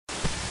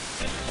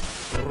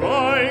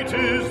Right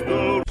is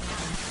the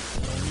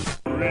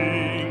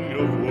ring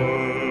of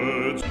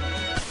words.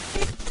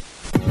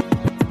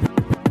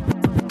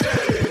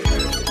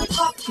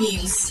 Pop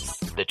News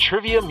The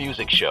Trivia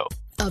Music Show.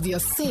 of your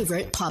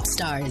favorite pop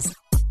stars.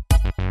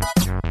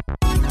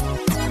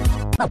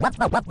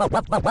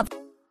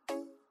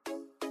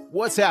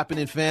 What's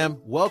happening,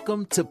 fam?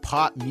 Welcome to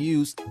Pop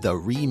Muse, the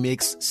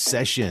Remix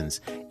Sessions.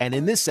 And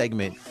in this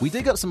segment, we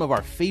dig up some of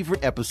our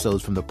favorite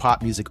episodes from the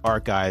pop music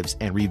archives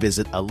and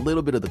revisit a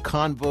little bit of the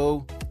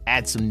convo,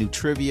 add some new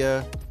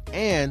trivia,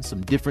 and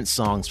some different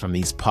songs from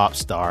these pop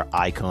star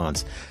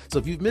icons. So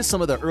if you've missed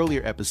some of the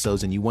earlier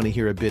episodes and you want to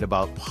hear a bit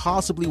about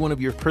possibly one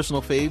of your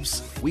personal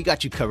faves, we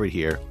got you covered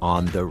here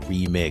on The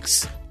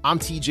Remix. I'm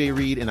TJ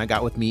Reed, and I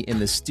got with me in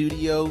the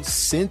studio,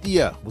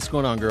 Cynthia. What's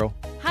going on, girl?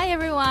 Hi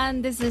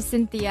everyone, this is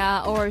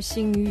Cynthia or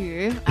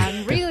Xingyu.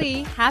 I'm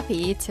really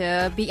happy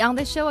to be on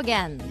the show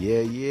again.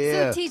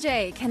 Yeah. So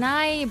TJ, can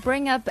I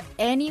bring up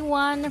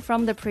anyone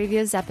from the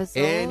previous episodes?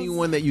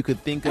 Anyone that you could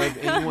think of,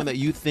 anyone that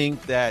you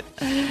think that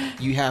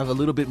you have a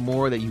little bit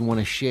more that you want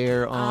to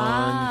share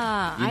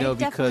on, because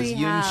definitely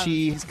have.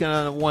 Yunchi is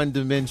kind of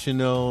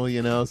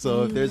one-dimensional,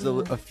 so if there's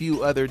a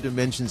few other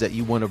dimensions that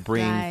you want to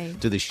bring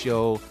to the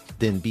show,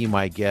 then be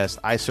my guest.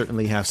 I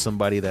certainly have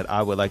somebody that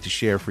I would like to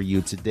share for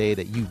you today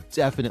that you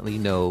definitely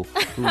know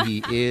who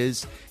he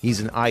is. He's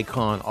an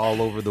icon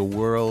all over the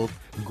world.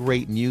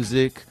 Great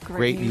music,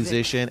 great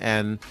musician,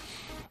 and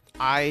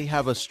I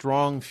have a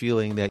strong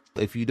feeling that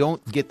if you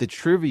don't get the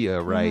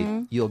trivia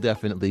right, you'll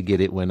definitely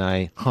get it when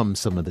I hum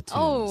some of the tunes.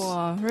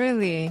 Oh,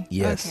 really?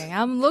 Yes. Okay,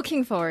 I'm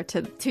looking forward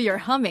to your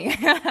humming.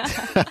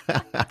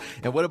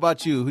 And what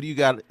about you? Who do you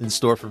got in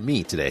store for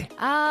me today?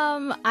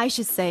 I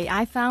should say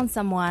I found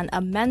someone,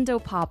 a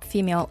Mandopop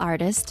female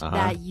artist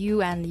that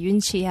you and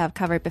Yunchi have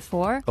covered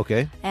before.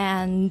 Okay.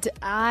 And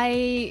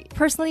I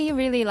personally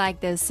really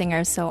like this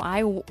singer, so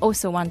I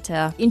also want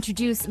to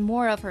introduce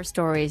more of her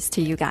stories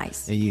to you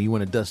guys. And you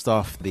want to dust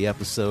off the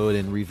episode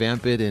and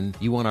revamp it, and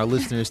you want our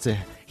listeners to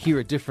hear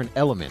a different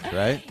element,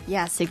 right?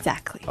 Yes,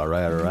 exactly. All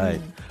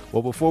right.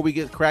 Well, before we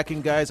get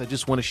cracking, guys, I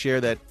just want to share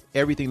that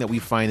everything that we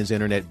find is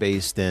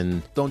internet-based,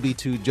 and don't be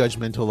too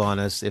judgmental on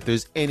us. If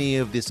there's any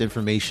of this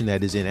information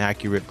that is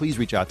inaccurate, please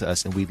reach out to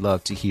us, and we'd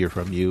love to hear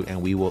from you,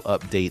 and we will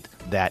update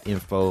that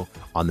info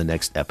on the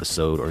next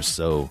episode or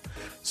so.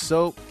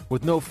 So,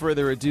 with no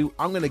further ado,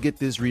 I'm going to get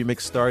this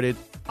remix started.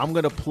 I'm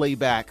going to play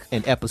back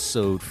an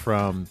episode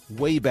from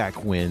way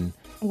back when.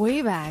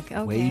 Way back,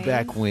 okay. Way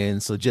back when.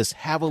 So just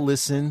have a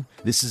listen.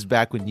 This is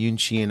back when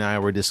Yunchi and I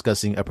were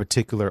discussing a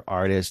particular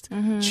artist.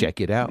 Check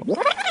it out.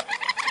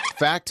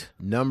 Fact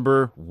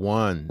number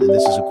 1. And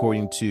this is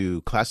according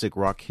to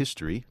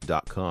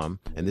ClassicRockHistory.com.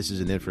 And this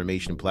is an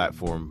information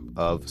platform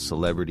of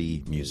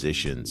celebrity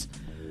musicians.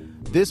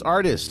 This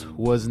artist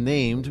was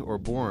named or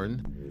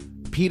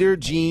born Peter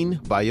Jean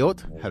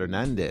Bayot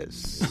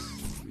Hernandez.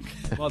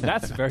 Well,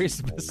 that's very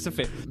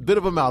specific. Bit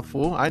of a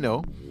mouthful, I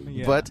know.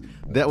 Yeah. But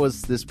that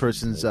was this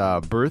person's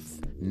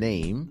birth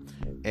name.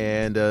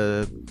 And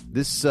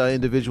this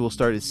individual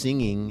started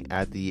singing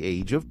at the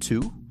age of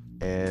 2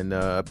 and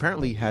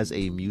apparently has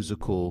a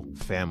musical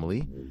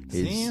family.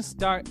 Singing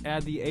start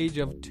at the age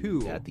of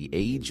 2. At the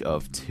age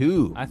of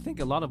 2. I think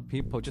a lot of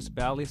people just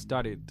barely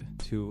started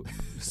to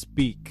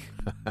speak.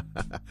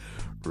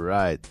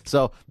 Right.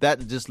 So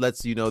that just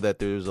lets you know that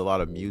there's a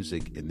lot of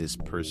music in this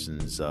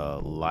person's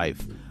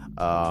life.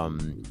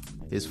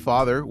 His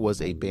father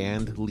was a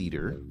band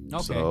leader.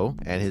 Okay.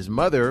 And his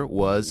mother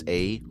was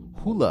a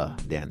hula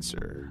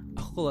dancer.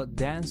 A hula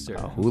dancer.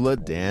 A hula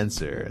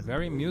dancer.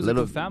 Very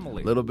musical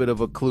family. Little bit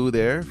of a clue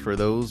there for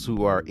those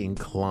who are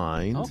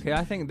inclined. Okay,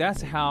 I think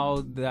that's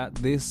how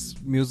this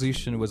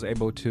musician was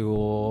able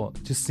to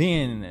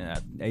sing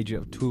at the age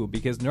of 2,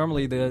 because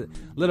normally the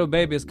little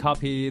babies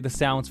copy the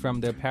sounds from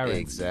their parents.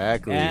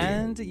 Exactly.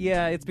 And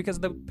yeah, it's because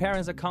the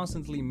parents are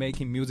constantly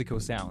making musical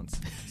sounds.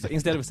 So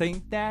instead of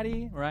saying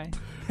daddy, right?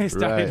 They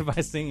started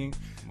by singing.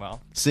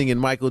 Singing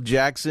Michael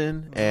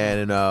Jackson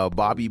and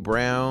Bobby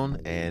Brown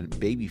and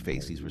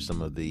Babyface. These were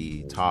some of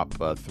the top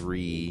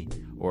 3,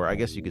 or I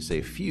guess you could say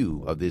a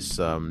few of this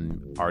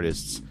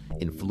artist's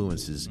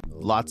influences.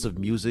 Lots of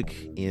music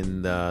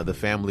in the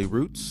family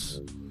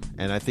roots.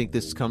 And I think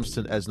this comes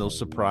as no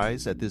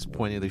surprise at this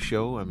point of the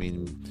show. I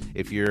mean,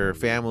 if your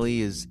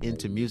family is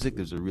into music,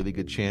 there's a really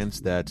good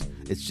chance that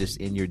it's just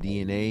in your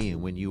DNA.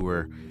 And when you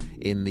were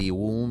in the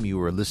womb, you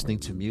were listening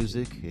to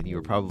music, and you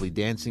were probably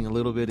dancing a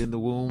little bit in the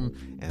womb.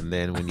 And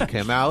then when you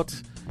came out,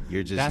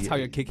 you're just... That's how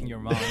you're kicking your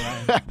mom,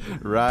 right?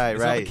 Right.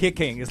 It's not the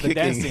kicking, it's the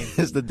dancing.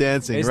 It's the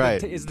dancing, it's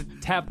right. It's the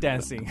tap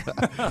dancing.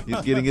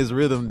 He's getting his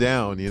rhythm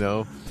down,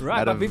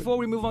 Right, but before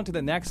we move on to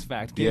the next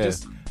fact, can you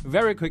just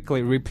very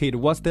quickly repeat,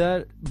 what's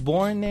the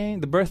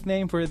birth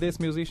name for this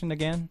musician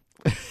again?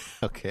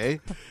 Okay.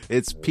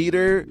 It's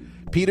Peter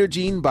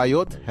Jean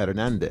Bayot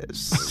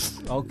Hernandez.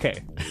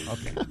 Okay.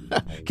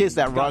 In case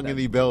that rang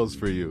any bells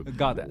for you.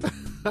 Got that.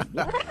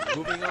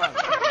 Moving on.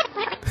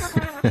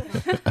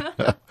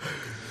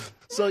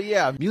 So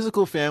yeah,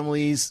 musical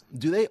families,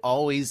 do they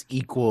always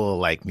equal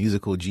like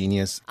musical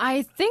genius?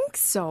 I think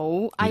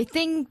so. I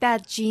think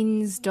that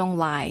genes don't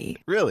lie.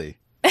 Really?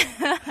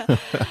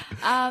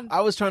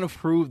 I was trying to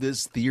prove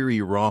this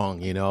theory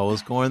wrong. I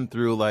was going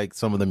through like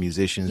some of the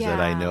musicians that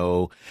I Yeah.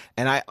 know,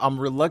 and I'm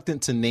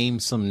reluctant to name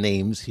some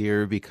names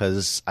here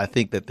because I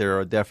think that there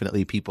are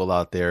definitely people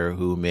out there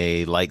who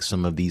may like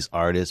some of these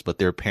artists, but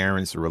their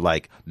parents were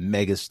like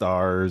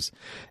megastars.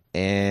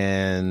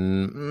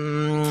 And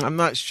I'm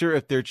not sure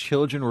if their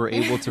children were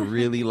able to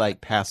really like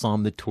pass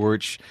on the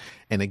torch.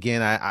 And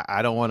again,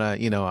 I don't want to,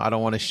 I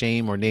don't want to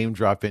shame or name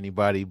drop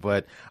anybody,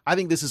 but I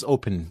think this is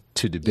open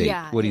to debate.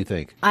 Yeah, What do you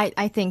think?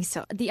 I think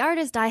so. The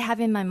artist I have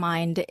in my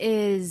mind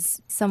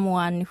is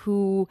someone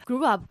who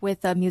grew up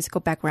with a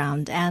musical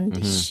background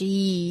and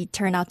she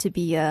turned out to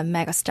be a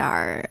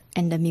megastar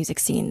in the music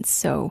scene.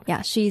 So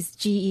yeah, she's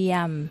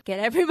GEM. Get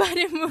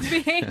everybody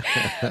moving.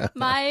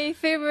 My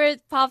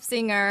favorite pop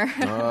singer.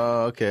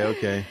 Oh,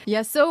 okay.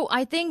 Yeah, so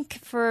I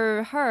think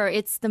for her,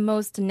 it's the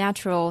most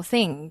natural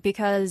thing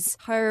because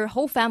her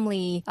whole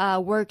family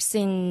works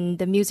in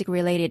the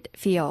music-related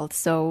field.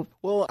 So,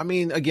 Well, I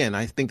mean, again,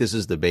 I think this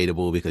is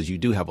debatable because you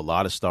do have a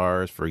lot of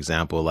stars. For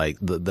example, like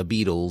the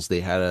Beatles,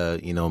 they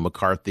had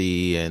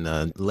McCarthy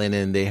and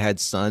Lennon. They had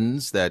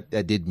sons that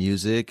did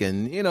music,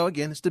 and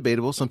again, it's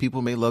debatable. Some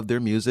people may love their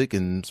music,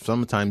 and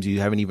sometimes you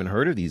haven't even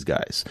heard of these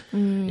guys.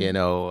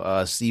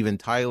 Steven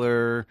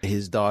Tyler,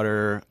 his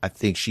daughter, I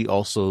think she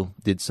also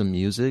did some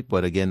music,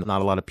 but again,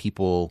 not a lot of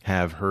people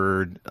have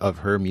heard of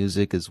her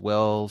music as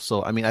well.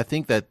 So, I mean, I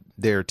think that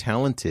they're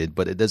talented,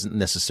 but it doesn't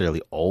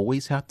necessarily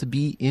always have to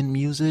be in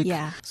music.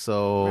 Yeah.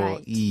 So,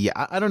 Right. yeah,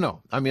 I don't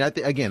know. I mean, I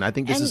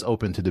think this is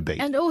open to debate.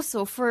 and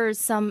also for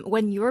some,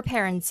 when your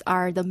parents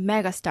are the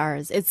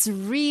megastars, it's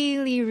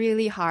really,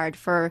 really hard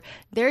for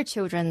their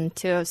children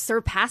to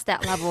surpass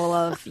that level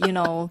of, the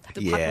Yeah.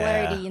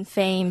 popularity and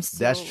fame. So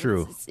That's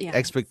true. yeah.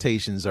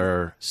 Expectations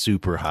are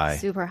super high.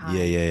 Super high.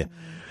 Yeah.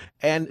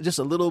 And just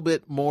a little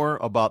bit more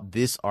about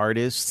this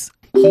artist.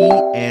 He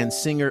and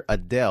singer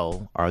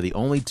Adele are the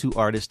only two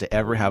artists to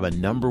ever have a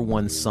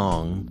 #1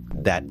 song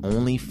that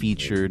only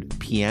featured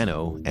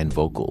piano and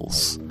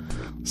vocals.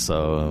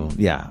 So,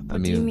 yeah,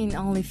 What do you mean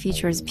only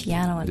features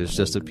piano? And there's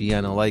just a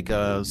piano, like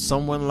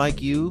Someone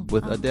Like You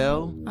with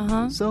Adele.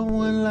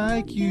 Someone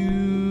Like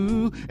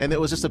You. And there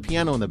was just a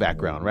piano in the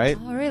background, right?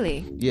 oh,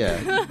 really? Yeah.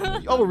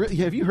 Oh, really?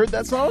 Have you heard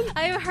that song?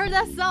 I've heard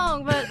that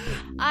song, but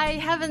I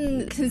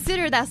haven't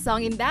considered that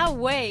song in that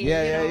way.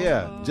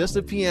 Yeah. Just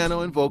a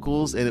piano and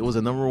vocals, and it was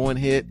a #1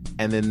 hit.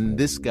 And then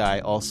this guy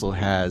also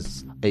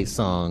has a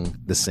song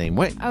the same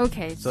way.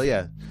 Okay. So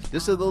yeah,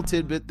 just a little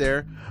tidbit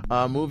there.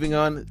 Moving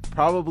on,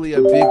 probably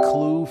a big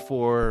clue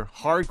for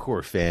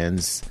hardcore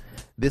fans.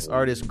 This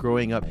artist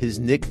growing up, his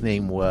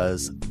nickname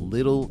was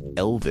Little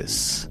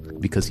Elvis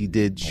because he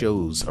did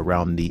shows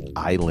around the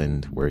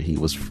island where he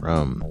was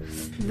from.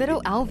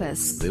 Little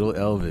Elvis. Little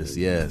Elvis,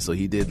 yeah. So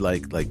he did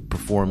like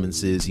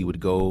performances. He would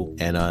go,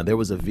 and there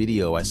was a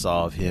video I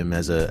saw of him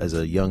as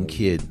a young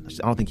kid.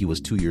 I don't think he was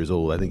 2 years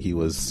old. I think he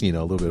was a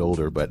little bit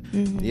older. But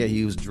yeah,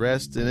 he was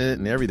dressed in it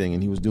and everything,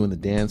 and he was doing the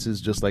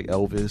dances just like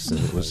Elvis, and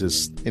it was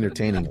just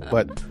entertaining.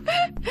 But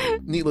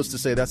needless to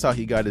say, that's how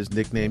he got his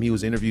nickname. He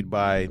was interviewed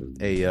by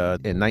a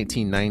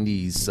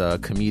 1990s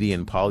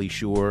comedian, Pauly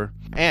Shore.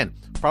 And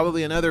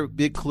probably another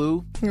big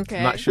clue. Okay.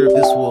 I'm not sure if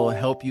this will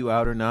help you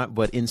out or not,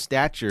 but in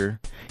stature,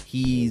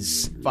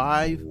 he's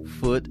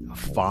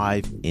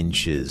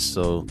 5'5".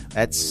 So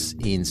that's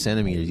in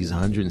centimeters. He's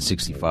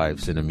 165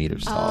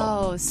 centimeters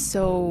tall. Oh,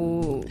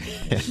 so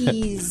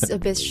he's a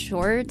bit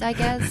short, I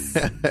guess.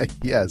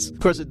 Yes. Of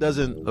course, it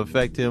doesn't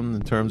affect him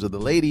in terms of the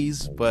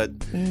ladies, but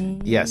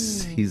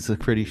yes, he's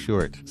pretty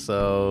short.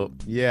 So,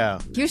 yeah.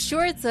 You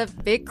sure it's a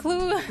big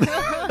clue?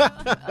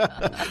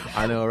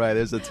 I know, right?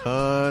 There's a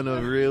ton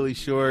of really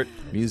short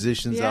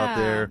musicians out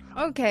there.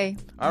 Okay.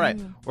 All right,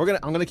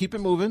 I'm gonna keep it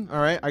moving. All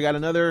right, I got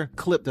another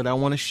clip that I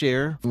want to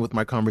share with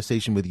my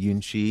conversation with Yun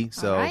Chi.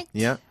 So All right.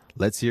 yeah,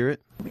 let's hear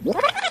it.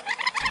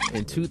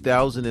 In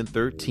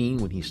 2013,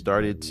 when he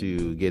started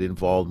to get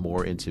involved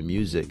more into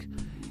music,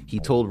 he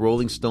told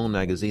Rolling Stone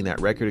magazine that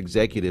record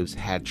executives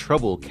had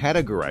trouble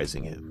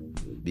categorizing him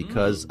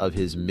because of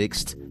his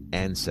mixed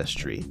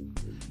ancestry.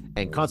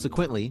 And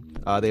consequently,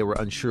 they were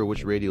unsure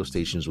which radio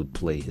stations would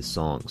play his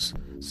songs.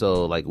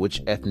 So, like,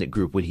 which ethnic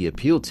group would he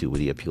appeal to? Would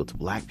he appeal to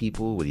black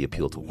people? Would he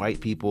appeal to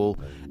white people?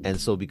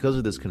 And so, because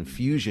of this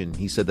confusion,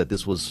 he said that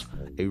this was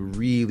a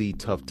really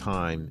tough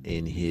time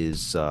in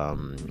his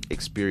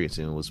experience,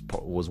 and it was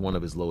one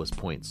of his lowest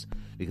points.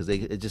 Because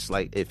it just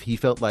like, if he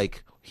felt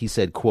like, he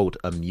said, quote,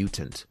 a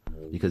mutant,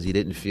 because he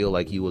didn't feel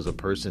like he was a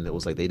person that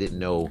was like, they didn't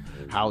know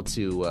how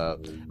to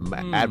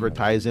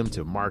advertise him,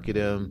 to market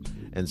him.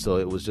 And so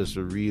it was just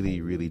a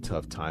really, really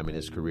tough time in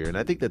his career. And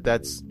I think that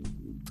that's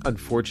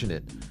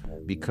unfortunate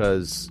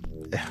because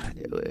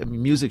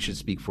music should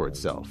speak for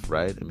itself,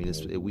 right? I mean,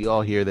 we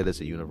all hear that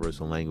it's a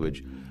universal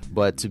language,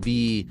 but to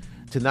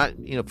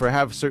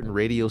have certain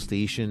radio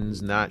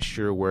stations not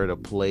sure where to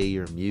play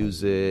your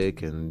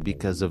music, and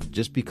because of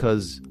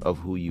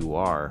who you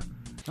are,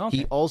 Okay.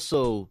 He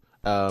also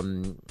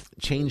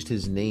changed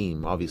his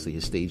name, obviously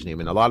his stage name,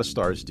 and a lot of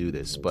stars do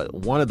this. But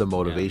one of the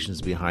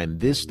motivations behind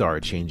this star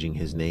changing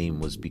his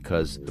name was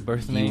because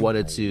birth he name?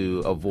 wanted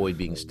to avoid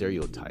being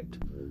stereotyped.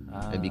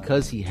 And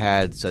because he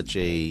had such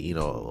a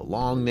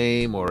long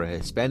name or a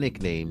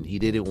Hispanic name, he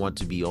didn't want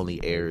to be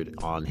only aired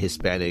on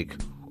Hispanic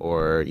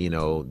or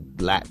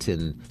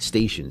Latin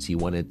stations. He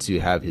wanted to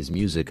have his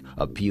music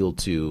appeal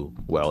to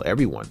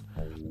everyone.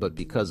 But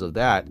because of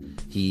that,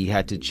 he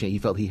had to he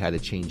felt he had to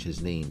change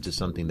his name to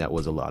something that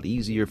was a lot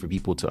easier for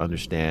people to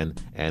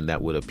understand and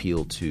that would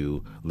appeal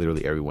to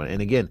literally everyone.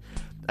 And again,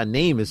 a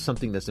name is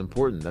something that's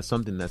important. That's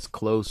something that's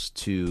close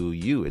to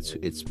you.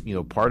 It's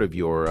part of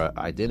your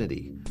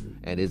identity,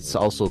 and it's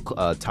also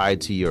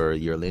tied to your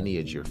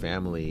lineage, your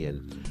family,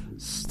 and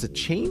to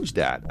change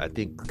that, I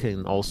think,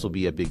 can also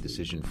be a big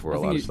decision for a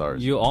lot of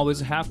stars. You always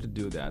have to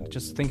do that.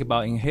 Just think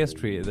about in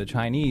history, the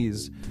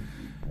Chinese.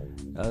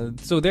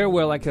 So there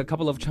were like a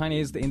couple of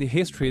Chinese in the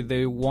history,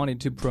 they wanted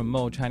to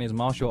promote Chinese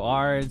martial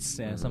arts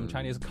and some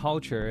Chinese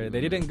culture.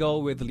 They didn't go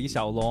with Li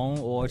Xiaolong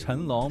or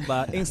Chen Long,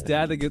 but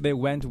instead they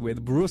went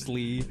with Bruce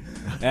Lee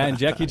and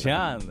Jackie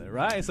Chan,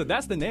 right? So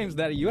that's the names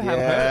that you have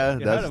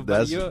heard.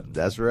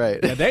 That's right.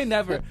 Yeah, they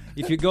never,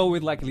 if you go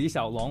with like Li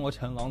Xiaolong or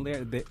Chen Long,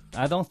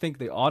 I don't think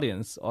the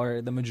audience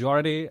or the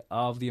majority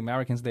of the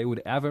Americans, they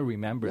would ever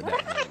remember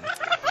that name.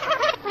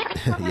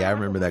 Yeah, I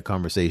remember that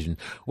conversation.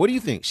 What do you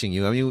think,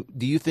 Xingyu? I mean,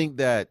 do you think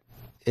that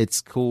it's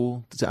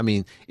cool?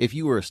 If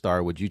you were a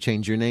star, would you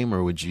change your name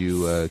or would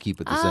you keep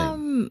it the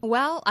same?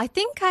 Well, I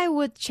think I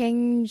would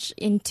change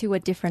into a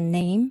different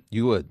name.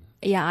 You would?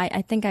 Yeah,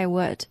 I think I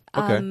would.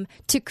 Okay.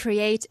 To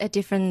create a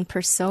different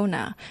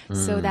persona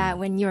so that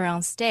when you're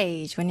on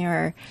stage, when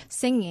you're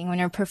singing, when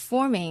you're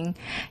performing,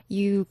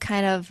 you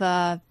kind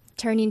of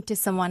turn into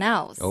someone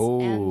else.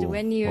 Oh, and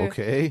when you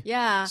okay.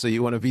 Yeah. So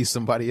you want to be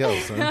somebody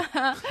else, huh?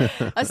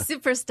 A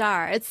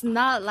superstar. It's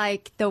not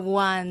like the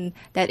one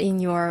that in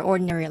your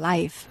ordinary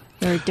life.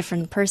 You're a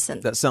different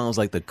person. That sounds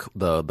like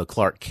the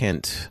Clark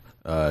Kent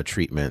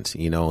treatment.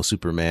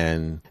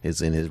 Superman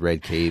is in his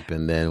red cape,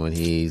 and then when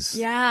he's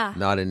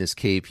not in his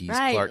cape, he's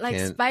Clark like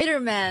Kent.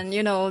 Spider-Man,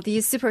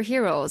 these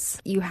superheroes.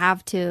 You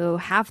have to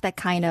have that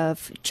kind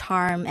of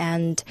charm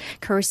and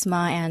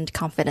charisma and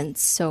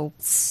confidence. So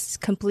it's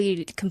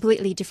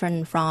completely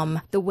different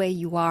from the way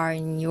you are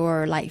in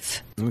your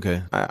life.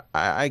 Okay,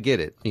 I get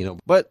it.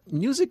 But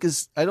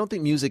I don't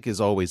think music is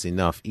always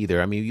enough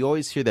either. I mean, you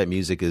always hear that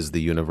music is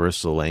the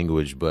universal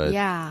language, but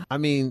yeah. I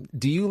mean,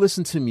 do you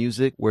listen to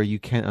music where you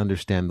can't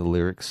understand the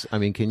lyrics? I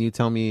mean, can you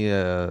tell me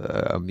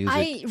a music?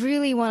 I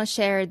really want to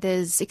share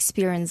this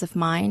experience of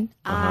mine.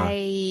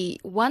 I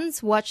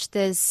once watched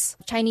this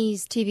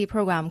Chinese TV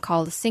program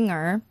called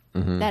Singer.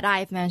 That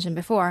I've mentioned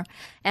before.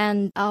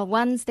 And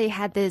once they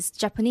had this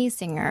Japanese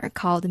singer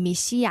called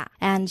Mishia,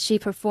 and she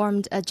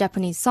performed a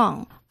Japanese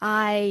song.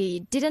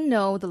 I didn't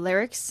know the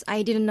lyrics.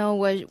 I didn't know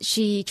what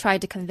she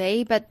tried to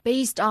convey, but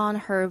based on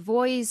her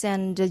voice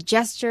and the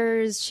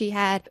gestures she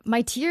had,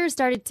 my tears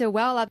started to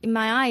well up in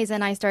my eyes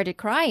and I started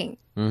crying.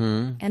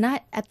 And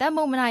at that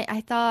moment,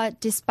 I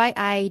thought, despite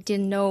I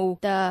didn't know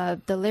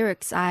the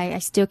lyrics, I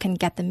still can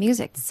get the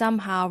music.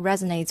 Somehow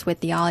resonates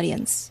with the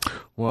audience.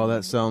 Well,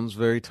 that sounds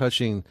very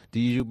touching. Did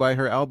you buy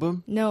her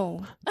album?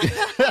 No.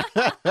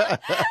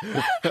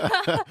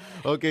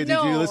 Okay, did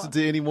you listen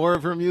to any more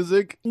of her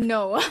music?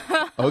 No.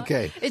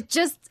 Okay. It's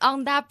just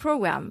on that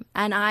program,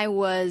 and I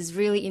was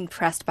really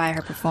impressed by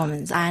her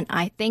performance, and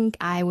I think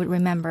I would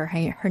remember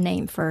her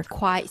name for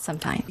quite some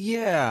time.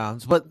 Yeah,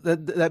 but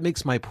that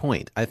makes my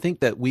point. I think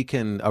that we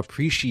can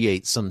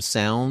appreciate some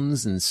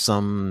sounds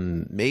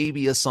and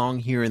maybe a song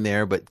here and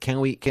there, but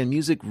can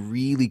music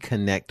really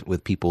connect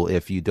with people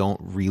if you don't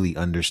really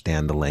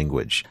understand the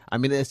language? I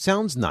mean, it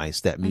sounds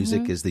nice that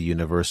music is the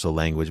universal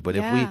language, but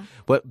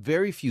but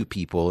very few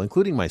people,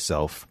 including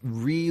myself,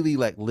 really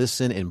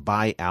listen and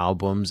buy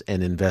albums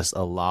and invest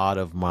a lot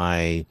of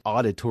my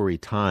auditory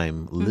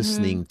time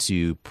listening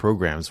to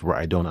programs where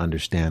I don't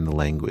understand the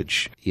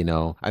language.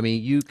 I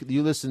mean,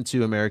 you listen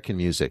to American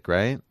music,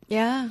 right?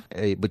 Yeah.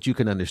 But you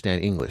can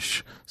understand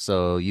English.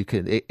 So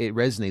it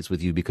resonates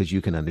with you because you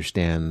can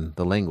understand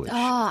the language.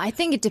 Oh, I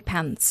think it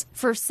depends.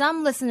 For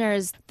some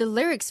listeners, the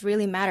lyrics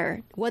really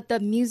matter. What the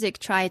music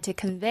tried to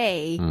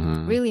convey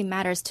really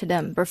matters to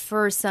them. But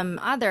for some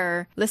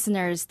other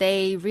listeners,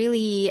 they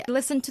really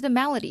listen to the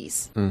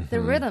melodies, the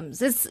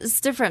rhythms.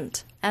 It's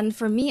different. And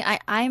for me,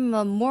 I'm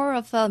more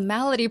of a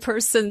melody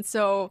person,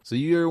 so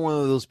you're one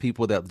of those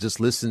people that just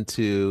listen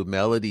to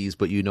melodies,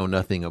 but you know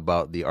nothing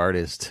about the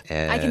artist.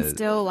 And I can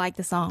still like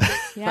the song.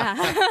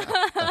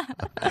 Yeah.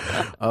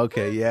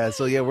 Okay, yeah.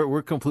 So yeah,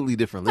 we're completely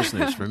different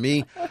listeners. For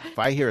me, if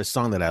I hear a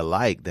song that I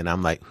like, then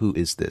I'm like, who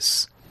is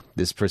this?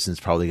 This person's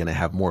probably going to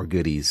have more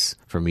goodies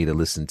for me to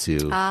listen to,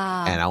 and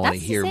I want to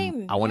hear.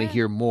 I want to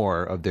hear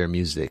more of their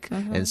music,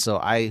 and so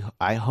I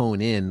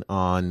hone in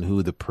on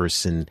who the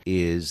person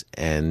is,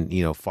 and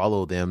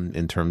follow them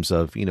in terms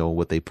of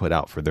what they put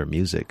out for their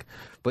music.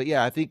 But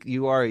yeah, I think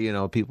you are,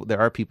 people, there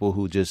are people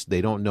who just,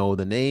 they don't know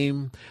the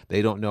name.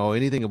 They don't know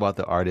anything about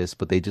the artist,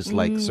 but they just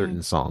like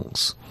certain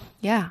songs.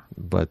 Yeah.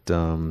 But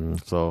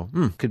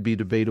could be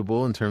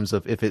debatable in terms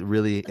of if it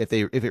really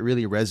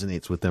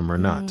resonates with them or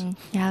not.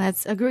 Yeah,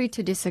 let's agree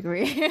to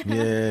disagree.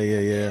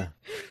 Yeah.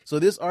 So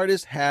this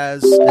artist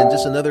has, and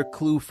just another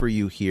clue for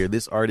you here,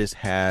 this artist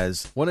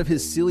has, one of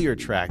his sillier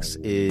tracks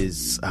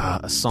is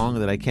a song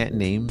that I can't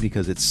name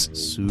because it's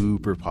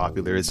super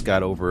popular. It's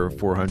got over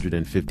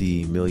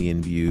 450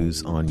 million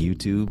views on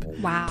YouTube.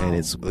 Wow. And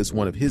it's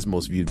one of his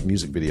most viewed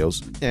music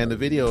videos. And the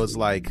video is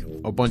like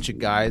a bunch of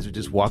guys are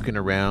just walking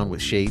around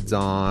with shades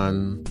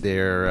on.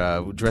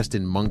 They're dressed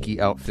in monkey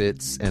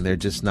outfits, and they're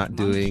just not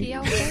Monkey doing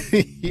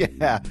outfit?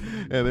 yeah,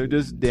 and they're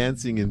just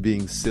dancing and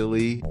being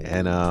silly.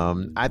 And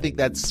I think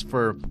that's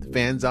for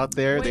fans out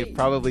there. They Wait,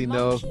 probably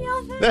know. monkey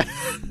outfit?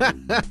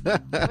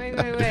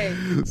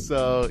 Wait.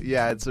 So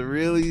yeah, it's a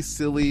really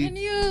silly. Can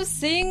you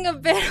sing a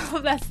bit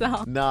of that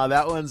song? No,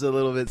 that one's a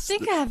little bit. I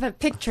think I have a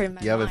picture in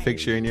my You have a mind.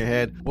 picture in your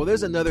head? Well,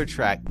 there's another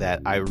track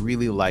that I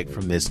really like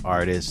from this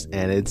artist,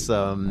 and it's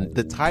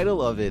the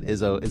title of it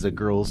is a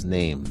girl's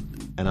name.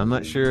 And I'm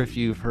not sure if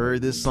you've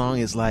heard this song.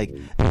 It's like,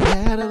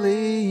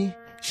 Natalie,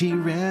 she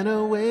ran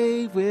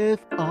away with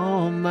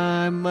all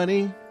my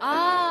money.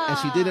 Ah. And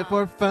she did it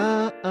for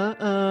fun.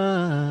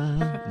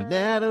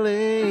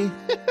 Natalie.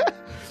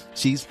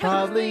 She's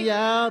probably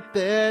out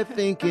there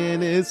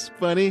thinking it's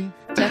funny.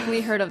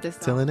 Definitely heard of this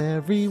song. Telling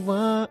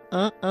everyone,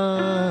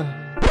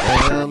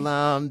 well,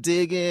 I'm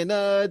digging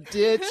a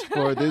ditch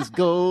for this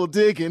gold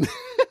digging.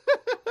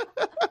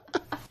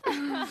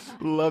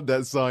 Love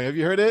that song. Have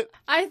you heard it?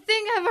 I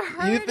think I've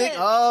heard You think? it.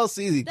 Oh,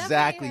 see,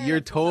 exactly. heard You're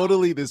the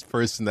totally this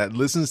person that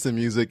listens to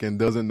music and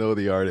doesn't know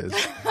the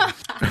artist.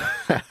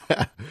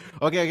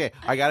 Okay.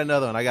 I got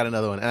another one.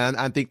 And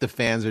I think the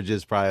fans are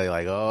just probably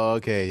like, oh,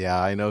 okay,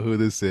 yeah, I know who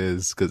this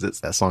is, because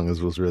that song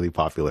was really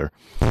popular.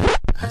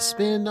 I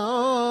spent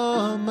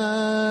all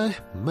my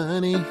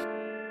money,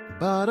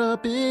 bought a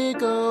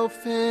big old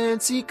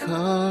fancy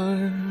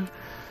car,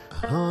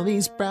 all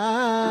these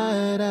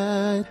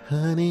bright-eyed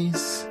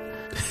honeys.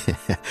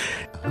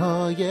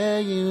 Oh, yeah,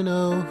 you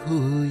know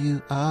who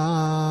you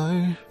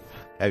are.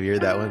 Have you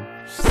heard that one?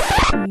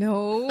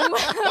 No.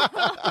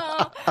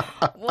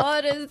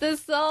 What is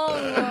this song?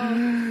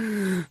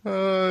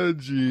 Oh,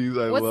 jeez,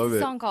 I What's love the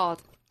it. song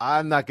called?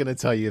 I'm not going to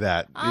tell you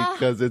that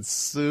because it's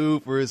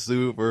super,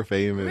 super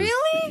famous.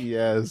 Really?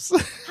 Yes.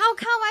 How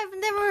come I've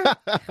never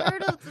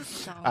heard of this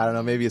song? I don't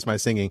know. Maybe it's my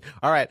singing.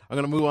 All right. I'm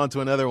going to move on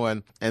to another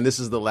one. And this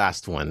is the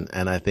last one.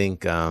 And I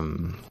think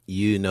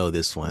you know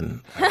this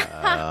one.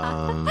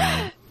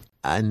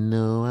 I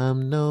know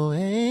I'm no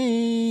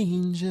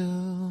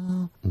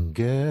angel,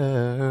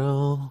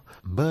 girl,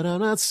 but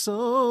I'm not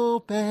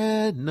so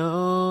bad.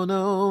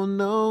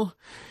 No.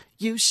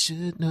 You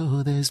should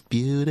know there's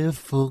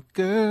beautiful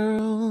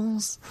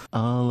girls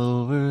all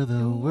over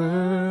the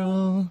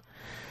world.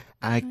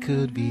 I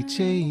could be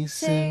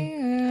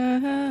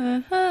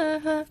chasing.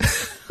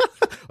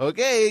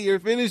 Okay, you're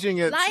finishing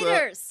it.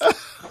 Lighters.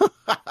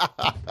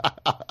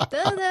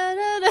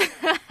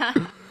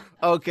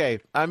 Okay,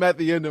 I'm at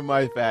the end of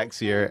my facts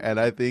here, and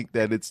I think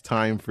that it's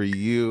time for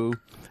you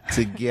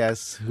to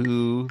guess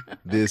who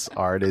this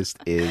artist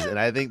is. And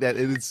I think that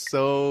it's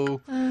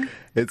so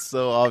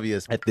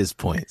obvious at this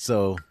point.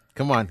 So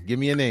come on, give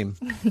me a name.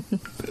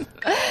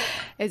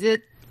 Is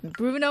it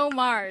Bruno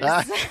Mars?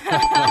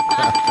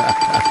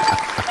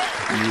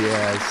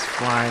 Yes,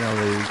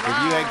 finally. If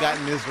you had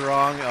gotten this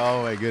wrong,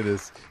 oh my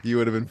goodness, you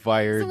would have been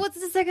fired. So what's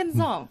the second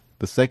song?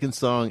 The second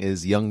song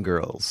is Young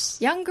Girls.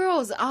 Young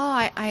Girls. Oh,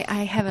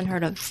 I haven't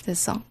heard of this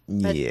song.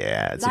 But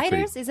Yeah. It's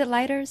Lighters? Is it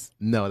Lighters?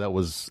 No, that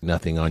was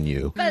nothing on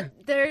you.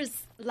 But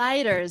there's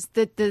lighters,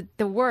 the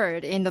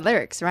word in the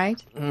lyrics,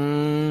 right?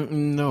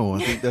 No, I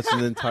think that's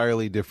an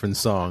entirely different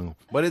song.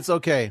 But it's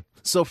okay.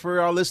 So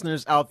for our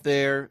listeners out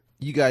there,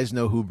 you guys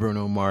know who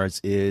Bruno Mars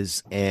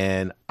is,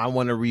 and I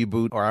want to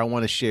reboot, or I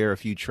want to share a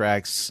few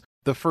tracks.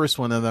 The first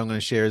one that I'm going to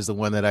share is the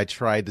one that I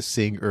tried to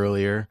sing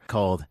earlier,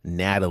 called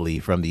Natalie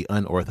from the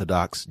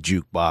Unorthodox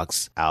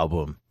Jukebox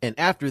album. And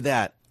after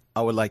that,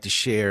 I would like to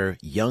share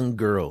Young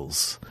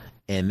Girls,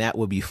 and that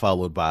will be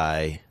followed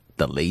by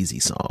the Lazy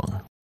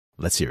Song.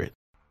 Let's hear it.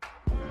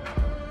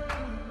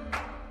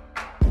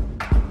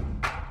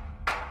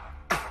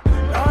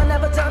 I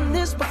never done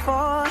this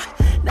before.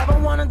 Never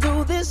wanna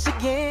do this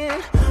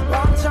again.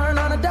 Wrong turn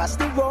on a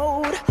dusty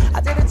road. I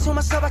did it to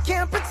myself, I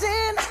can't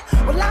pretend.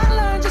 Well, I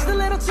learned just a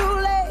little too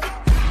late.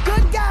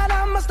 Good God,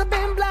 I must have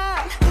been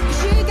blind.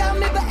 She got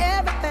me for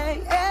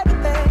everything.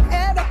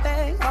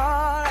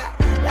 Alright,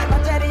 like my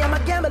daddy, I'm a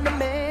gambling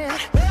man.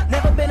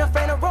 Never been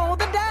afraid to roll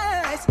the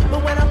dice.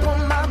 But when I put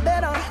my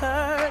bet on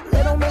her,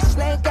 little Miss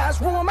Snake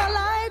Eyes ruined my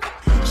life.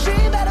 She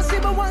better see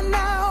but one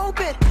eye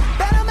open.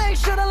 Better make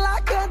sure to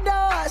lock her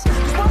doors.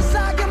 'Cause once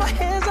I get my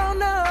hands on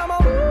her, I'm a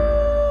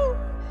woo.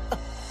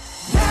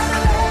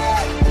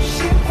 Natalie,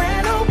 she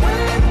ran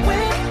away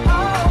with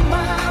all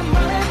my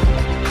money.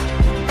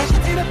 And she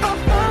did it for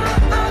fun.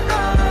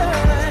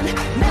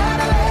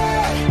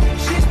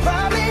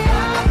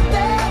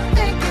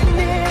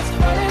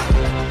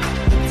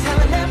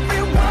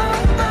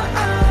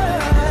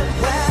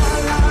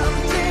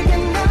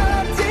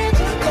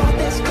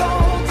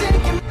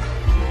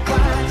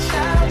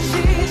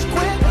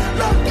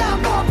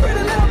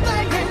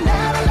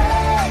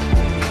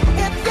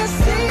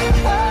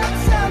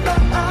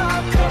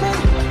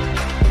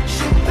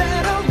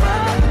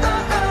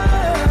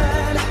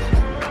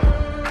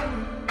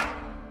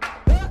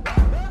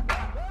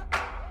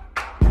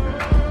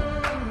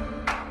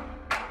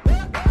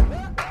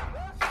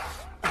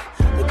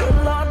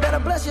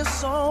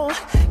 soul.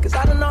 Cause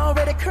I done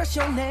already cursed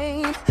your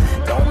name.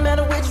 Don't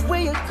matter which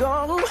way you go,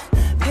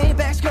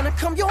 payback's gonna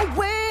come your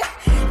way.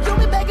 You'll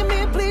be begging me,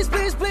 please,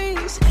 please,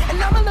 please. And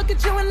I'ma look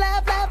at you and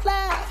laugh, laugh,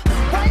 laugh.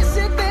 Why you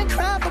sit there and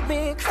cry for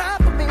me, cry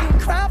for me,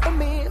 cry for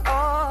me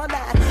all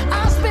night?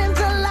 I'll spend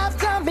a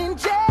lifetime in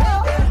jail.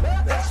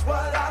 That's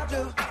what I'll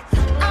do.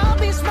 I'll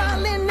be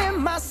smiling in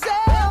my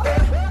cell,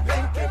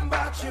 thinking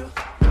about you.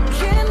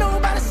 Can't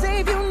nobody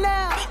save you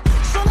now,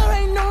 so there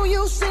ain't no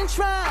use in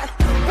trying.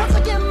 Once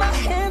I get my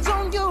hands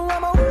on you,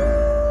 I'm a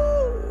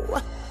ooh.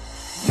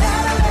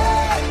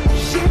 Natalie,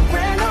 she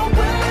ran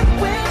away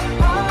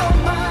with all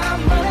my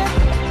money,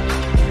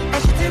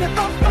 and she did it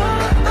for fun.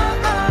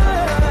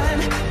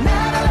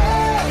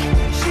 Natalie,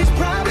 she's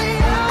probably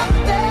out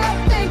there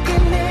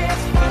thinking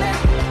it's funny,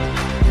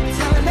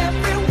 telling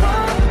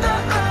everyone,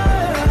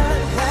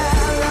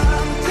 well,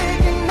 I'm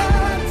taking a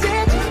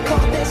ditch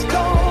for this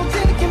gold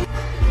digging.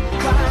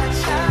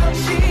 Watch out,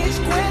 she's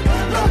quick.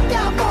 Look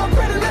out for a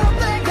pretty little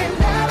thing named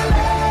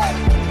Natalie.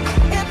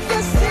 If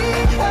you see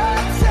her,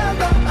 tell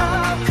her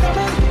I'm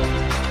coming.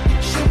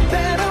 She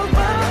better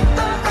run.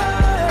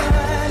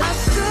 I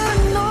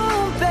should've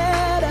known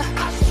better.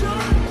 I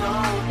should've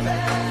known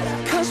better.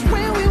 Cause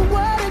when we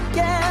were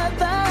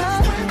together,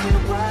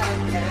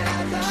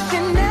 she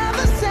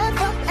never said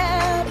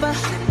forever.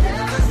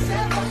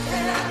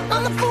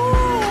 I'm the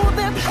fool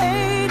that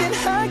played in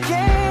her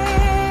game.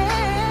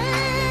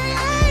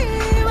 Hey,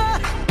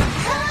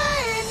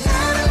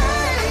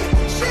 Natalie,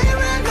 she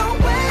ran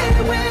away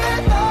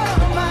with all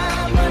my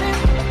money,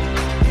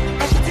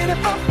 and she did it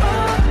for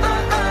fun.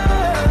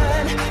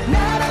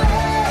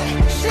 Natalie,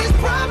 she's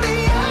probably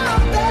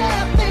out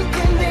there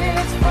thinking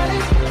it's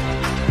funny,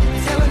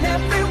 telling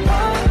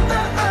everyone,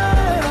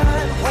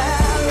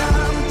 well,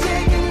 I'm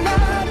taking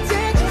a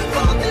ditch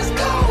for this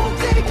gold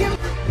digging.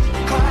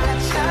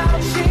 Watch out,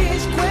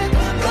 she's quick.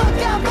 Look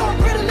out for a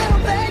pretty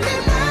little thing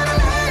named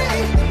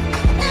Natalie.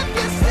 If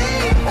you see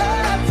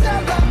her,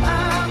 tell her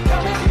I'm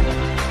coming.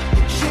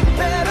 She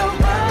better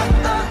run.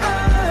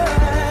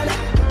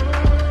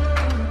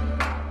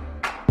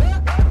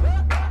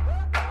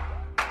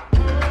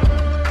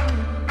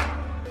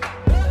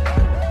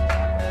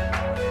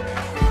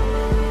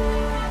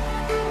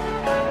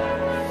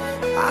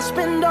 I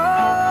spend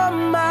all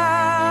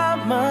my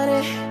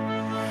money,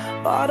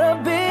 bought a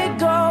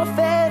big old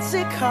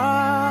fancy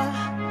car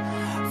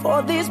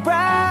for these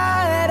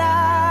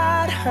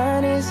bright-eyed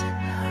honeys.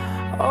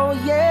 Oh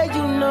yeah,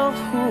 you know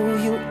who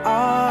you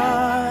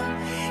are.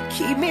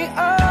 Keep me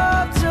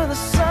up till the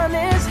sun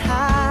is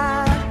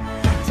high,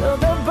 till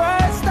the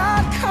birds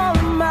start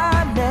calling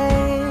my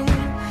name.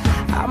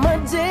 I'm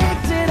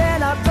addicted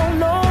and I don't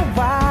know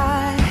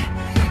why.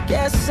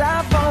 Guess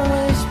I've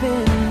always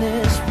been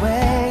this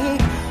way.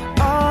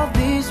 All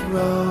these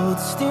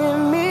roads steer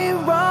me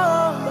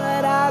wrong,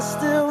 but I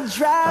still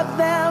drive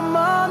them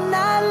all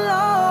night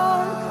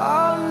long,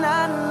 all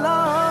night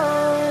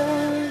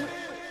long.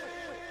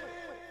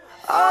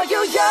 All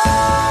you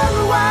young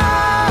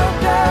wild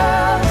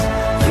girls,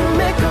 you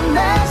make a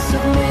mess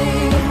of me.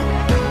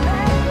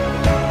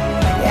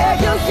 Yeah,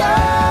 you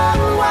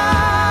young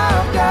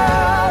wild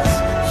girls,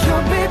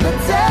 you'll be the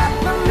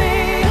death of me,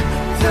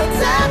 the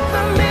death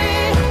of me.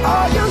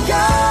 All you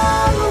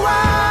young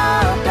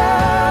wild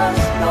girls,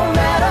 no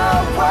matter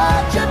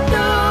what you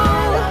do.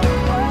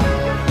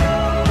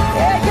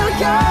 Yeah, you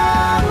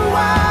young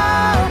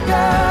wild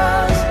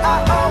girls, I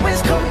always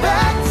come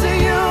back to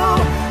you,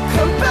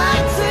 come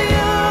back to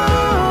you.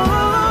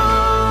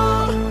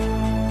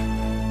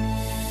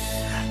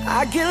 I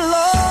get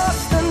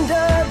lost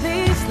under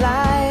these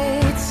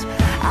lights,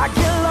 I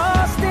get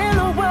lost in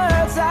the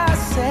words I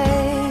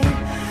say.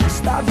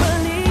 Start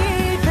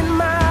believing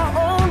my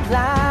own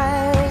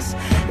lies,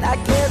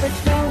 like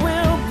everything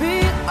will be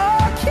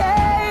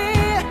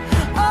okay.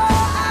 Oh,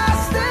 I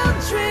still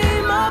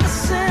dream of a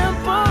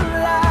simple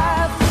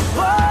life.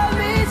 Boy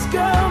meets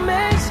girl,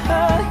 makes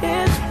her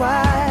his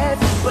wife.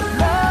 But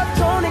love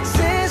don't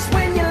exist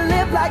when you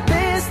live like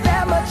this,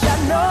 that much I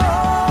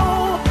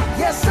know.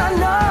 Yes, I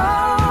know.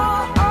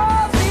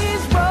 All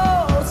these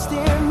roads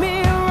steer me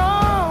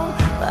wrong,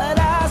 but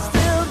I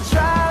still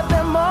drive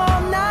them all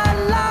night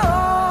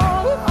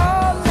long,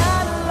 all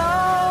night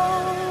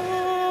long.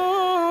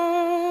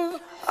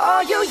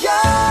 All you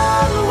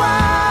young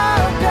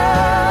wild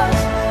girls,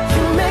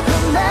 you make a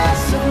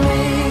mess of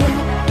me.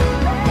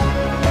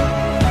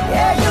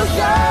 Yeah, you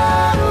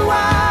young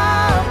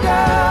wild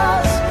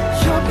girls,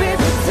 you'll be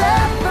the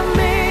death of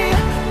me,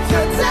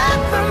 the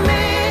death of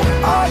me.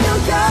 All you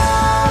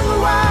young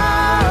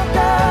wild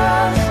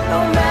girls, no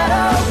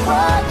matter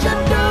what you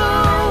do.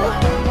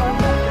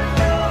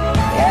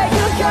 Yeah,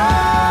 you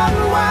young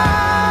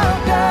wild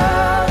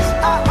girls,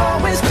 I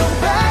always come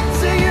back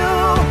to you,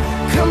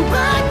 come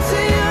back to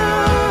you.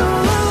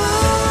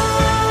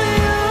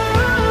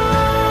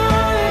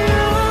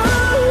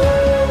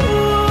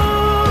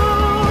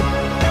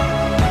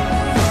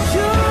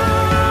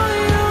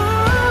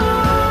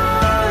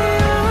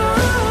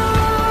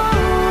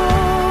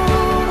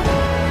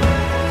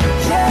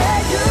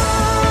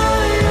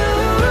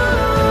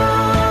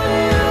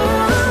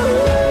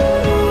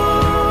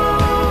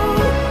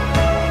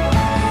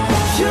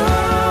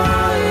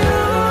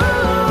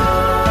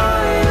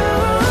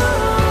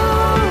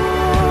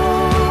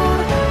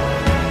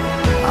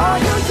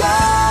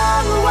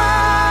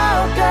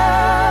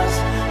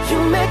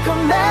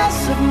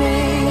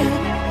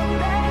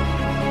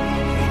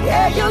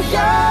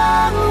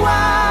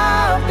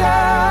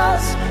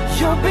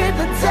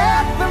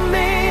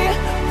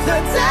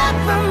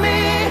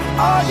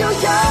 All you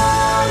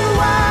young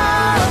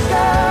wild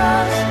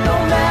girls, no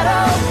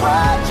matter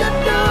what you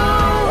do.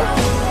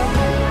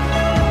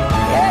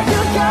 Yeah,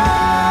 you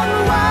young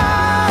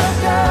wild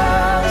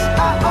girls,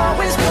 I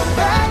always come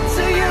back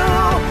to you,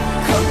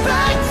 come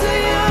back to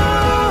you.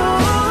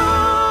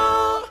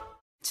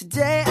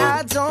 Today I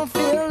don't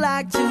feel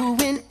like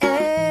doing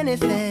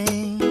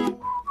anything.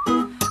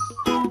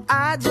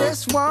 I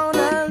just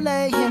wanna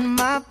lay in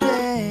my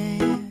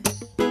bed.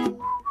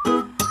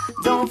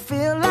 Don't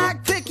feel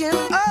like picking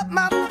up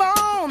my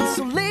phone,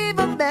 so leave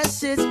a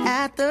message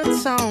at the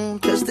tone.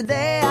 'Cause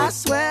today I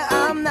swear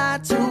I'm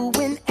not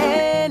doing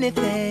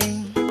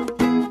anything.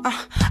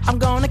 I'm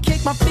gonna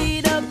kick my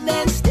feet up,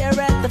 then stare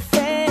at the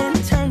fan.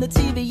 Turn the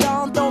TV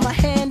on, throw my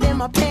hand in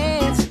my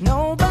pants.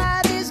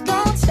 Nobody's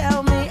gonna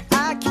tell me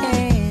I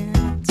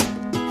can't.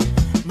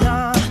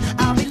 Nah,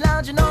 I'll be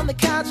lounging on the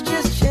couch,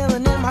 just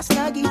chilling in my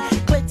Snuggie.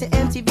 Click to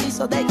MTV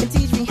so they can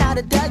teach me how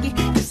to Dougie.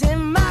 'Cause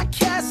in my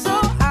castle,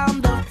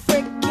 I'm the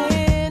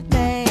freaking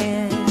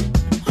man.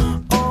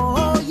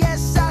 Oh,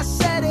 yes, I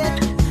said it.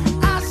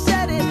 I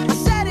said it. I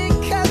said it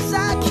 'cause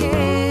I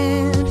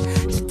can.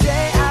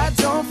 Today I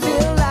don't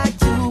feel like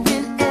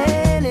doing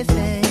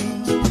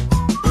anything.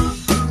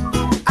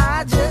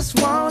 I just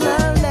wanna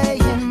lay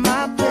in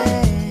my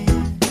bed.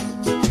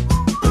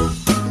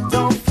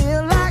 Don't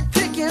feel like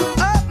picking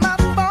up my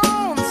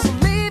phone, so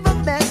leave a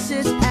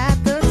message at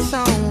the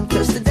tone.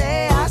 'Cause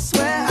today I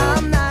swear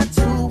I'm not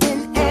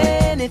doing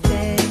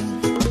anything.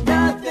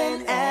 Nothing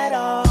at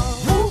all.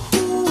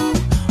 Woo-hoo,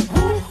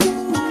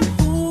 woo-hoo,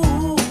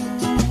 woo.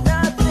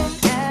 Nothing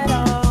at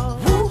all.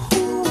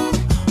 Woo-hoo,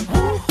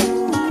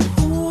 woo-hoo,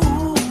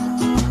 woo.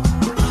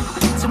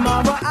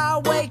 Tomorrow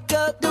I'll wake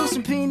up, do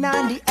some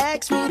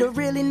P90X, meet a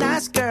really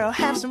nice girl,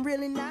 have some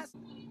really nice.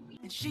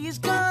 And she's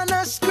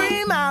gonna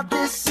scream out,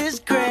 "This is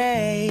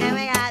great." Oh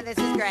my god, this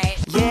is great.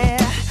 Yeah,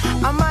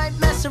 I might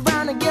mess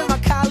around and get my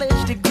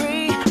college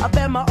degree. I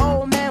bet my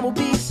old man will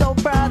be so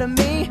proud of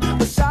me.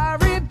 But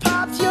sorry,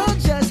 Pops, you'll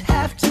just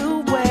have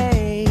to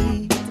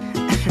wait.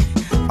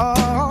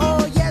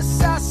 Oh,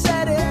 yes, I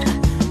said it.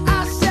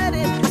 I said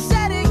it. I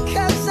said it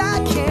 'cause I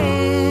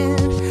can.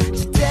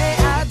 Today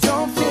I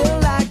don't feel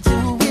like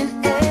doing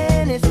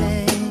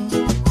anything.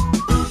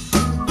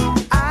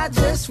 I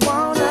just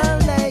wanna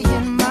lay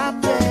in my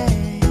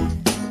bed.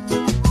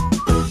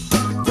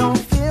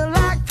 Don't feel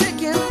like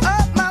picking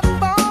up my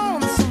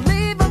phone, so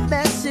leave a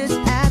message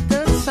at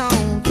the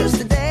tone. 'Cause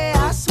today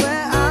I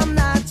swear I'm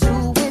not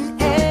doing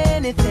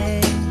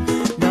anything.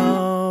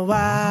 No,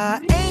 I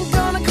ain't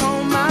gonna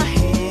comb my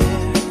hair,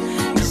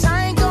 'cause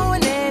I ain't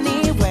going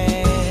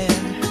anywhere.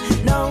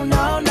 No,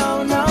 no,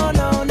 no, no,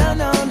 no, no,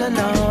 no, no,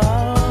 no.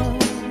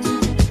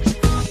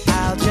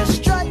 I'll just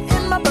strut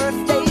in my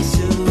birthday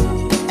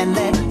suit and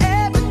let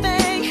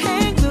everything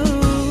hang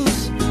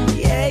loose.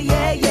 Yeah,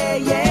 yeah, yeah,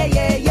 yeah,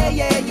 yeah, yeah,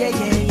 yeah, yeah,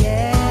 yeah,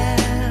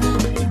 yeah.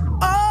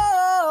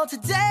 Oh,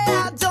 today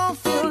I don't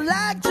feel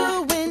like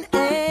doing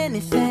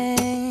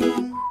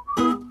anything.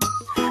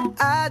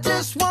 I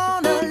just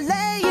wanna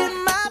lay in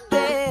my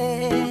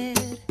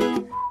bed.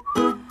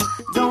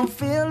 Don't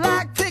feel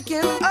like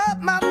picking up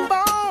my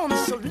phone,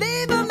 so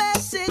leave a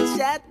message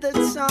at the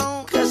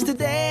tone. 'Cause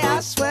today I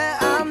swear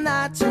I'm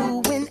not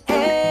doing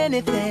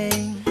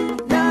anything.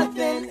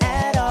 Nothing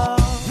at all.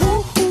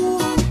 Woo-hoo,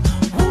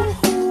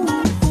 woo-hoo,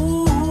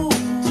 woo.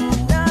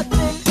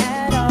 Nothing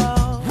at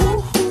all.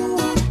 Woo-hoo,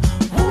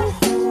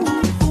 woo-hoo,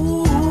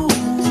 woo.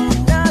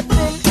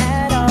 Nothing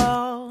at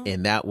all.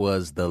 And that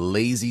was the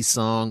Lazy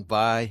Song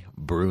by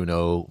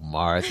Bruno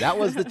Mars. That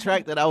was the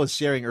track that I was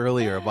sharing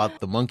earlier about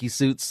the monkey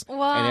suits.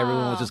 And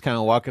everyone was just kind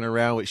of walking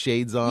around with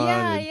shades on.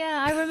 Yeah, and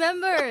yeah, I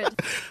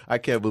remembered. I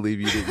can't believe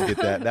you didn't get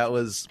that. That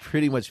was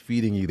pretty much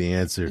feeding you the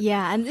answer.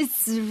 Yeah, and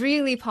it's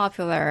really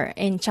popular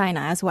in China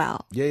as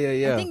well. Yeah, yeah,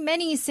 yeah. I think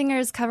many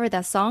singers cover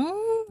that song.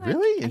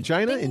 Really? In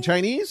China? In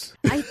Chinese?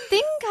 I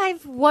think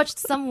I've watched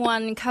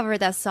someone cover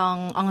that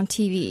song on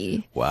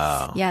TV.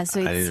 Wow. Yeah,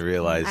 so I it's, didn't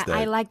realize that.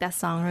 I like that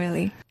song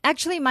really.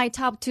 Actually, my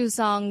top two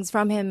songs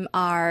from him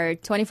are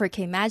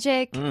 24K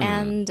Magic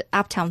and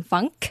Uptown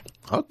Funk.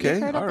 Okay,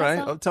 You've heard of all that right.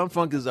 song? Uptown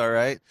Funk is all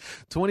right.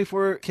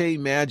 24K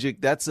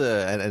Magic, that's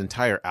an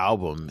entire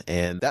album,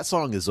 and that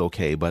song is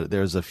okay, but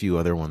there's a few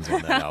other ones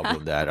on that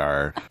album that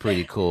are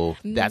pretty cool.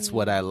 That's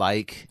What I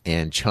Like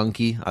and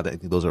Chunky. I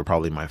think those are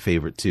probably my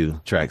favorite two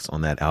tracks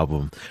on that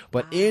album.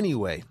 But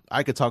anyway,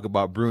 I could talk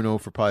about Bruno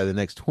for probably the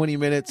next 20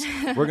 minutes.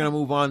 We're going to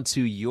move on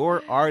to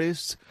your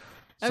artist.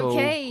 So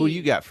Okay. who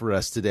you got for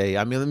us today?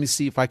 I mean, let me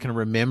see if I can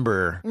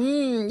remember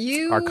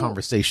our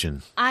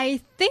conversation. I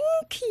think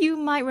you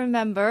might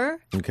remember.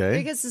 Okay.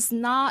 Because it's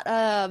not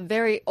a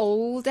very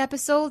old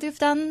episode you've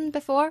done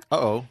before.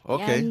 Uh-oh.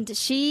 Okay. And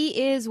she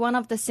is one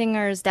of the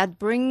singers that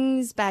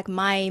brings back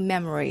my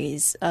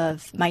memories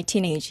of my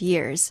teenage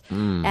years.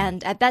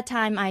 And at that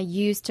time, I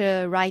used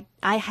to write,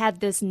 I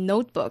had this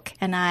notebook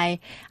and I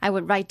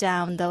would write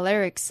down the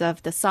lyrics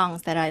of the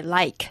songs that I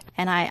like.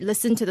 And I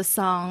listened to the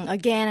song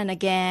again and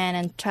again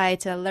and try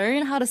to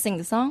learn how to sing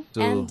the song.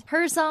 So- And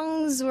her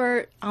songs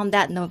were on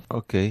that note.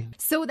 Okay.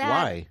 So that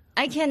Why?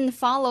 I can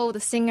follow the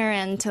singer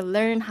and to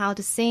learn how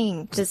to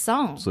sing the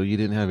song. So you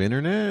didn't have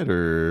internet,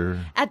 or?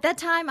 At that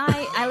time,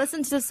 I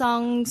listened to the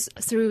songs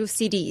through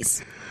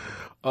CDs.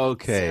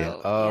 Okay,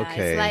 So,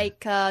 okay. Yeah,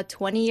 it's like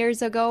 20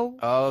 years ago.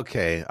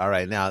 Okay, all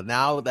right.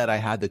 Now that I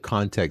had the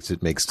context,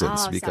 it makes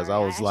sense because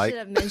sorry. I was like, should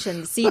have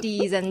mentioned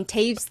CDs and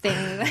tapes thing.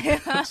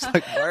 it's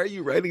like, why are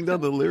you writing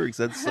down the lyrics?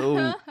 That's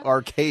so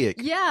archaic.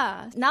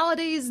 Yeah,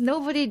 nowadays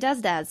nobody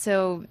does that.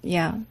 So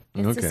yeah,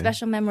 it's Okay. a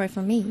special memory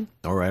for me.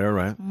 All right, all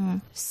right.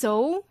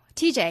 So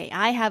TJ,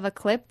 I have a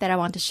clip that I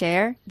want to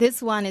share.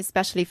 This one is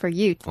especially for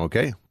you.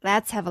 Okay.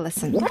 Let's have a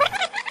listen.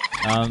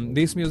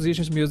 This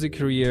musician's music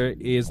career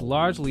is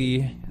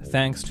largely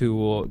thanks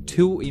to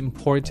two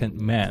important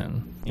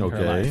men in her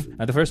Okay. life.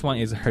 The first one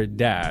is her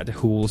dad,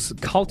 who's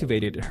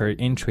cultivated her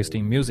interest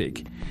in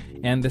music.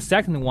 And the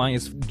second one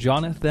is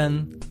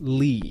Jonathan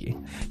Lee.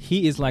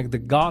 He is like the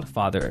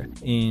godfather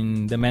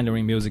in the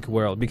Mandarin music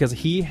world because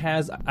he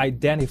has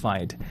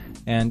identified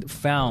and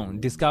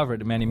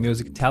discovered many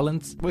music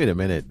talents Wait a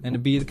minute.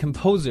 and be the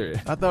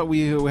composer. I thought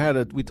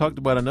we talked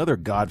about another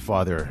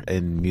godfather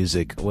in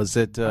music. Was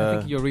it I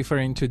think you're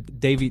referring to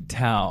David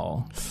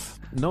Tao.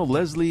 no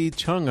Leslie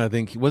Chung? I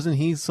think wasn't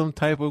he some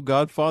type of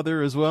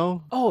godfather as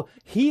well? Oh,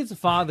 his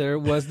father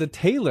was the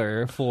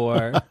tailor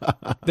for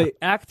the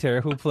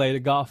actor who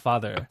played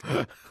Godfather.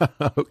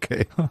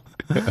 Okay.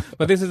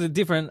 But this is a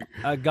different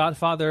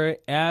Godfather,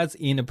 as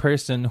in a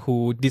person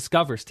who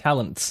discovers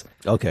talents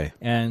Okay.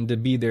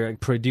 and be their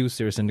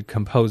producers and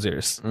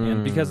composers.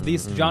 And because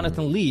this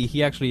Jonathan Lee,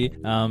 he actually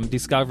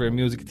discovered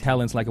music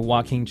talents like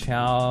Joaquin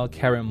Chow,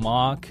 Karen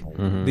Mock.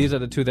 These are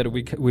the two that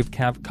we've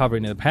covered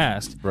in the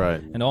past.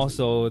 Right. And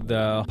also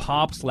the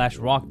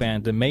pop/rock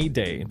band, the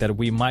Mayday, that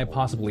we might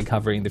possibly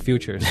cover in the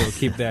future. So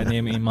keep that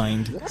name in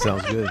mind.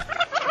 Sounds good.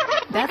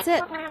 That's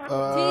it.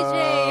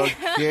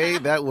 TJ. Okay,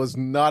 that was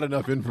not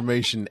enough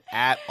information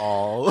at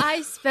all. I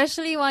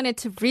especially wanted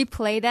to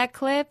replay that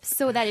clip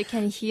so that you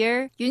can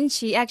hear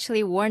Yunqi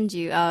actually warned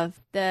you of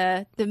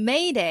the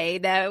Mayday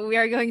that we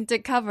are going to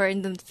cover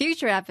in the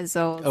future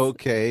episodes.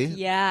 Okay.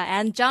 Yeah,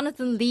 and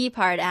Jonathan Lee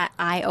part,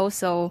 I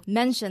also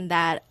mentioned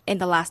that in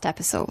the last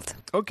episode.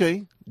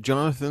 Okay.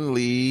 Jonathan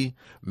Lee,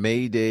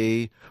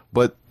 Mayday,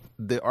 but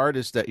the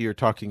artist that you're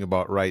talking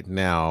about right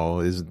now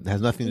has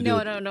nothing to do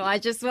with... No. I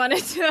just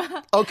wanted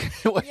to...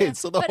 Okay, wait. Yeah,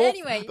 So but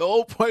anyway. the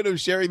whole point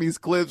of sharing these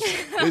clips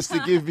is to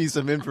give me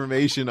some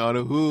information on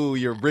who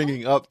you're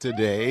bringing up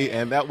today,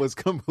 and that was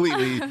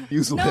completely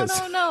useless.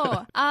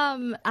 No.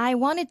 I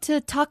wanted to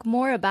talk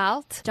more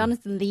about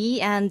Jonathan Lee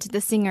and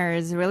the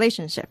singer's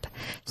relationship.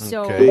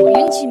 So Okay.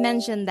 Yunqi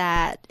mentioned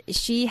that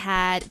she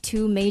had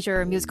two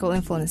major musical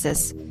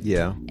influences,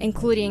 Yeah.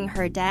 including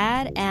her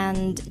dad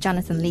and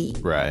Jonathan Lee.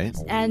 Right.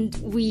 And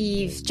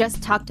we've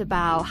just talked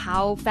about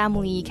how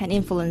family can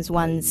influence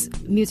one's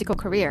musical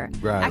career.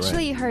 Right,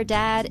 Actually, her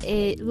dad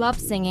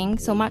loved singing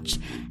so much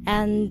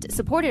and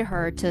supported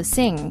her to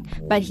sing,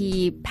 but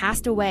he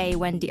passed away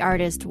when the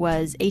artist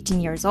was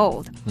 18 years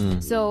old.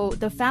 So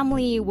the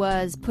family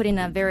was put in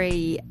a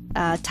very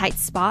tight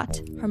spot.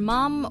 Her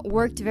mom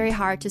worked very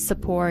hard to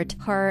support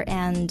her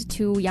and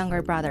two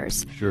younger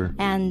brothers. Sure.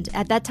 And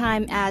at that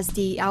time, as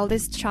the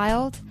eldest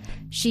child,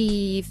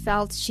 she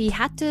felt she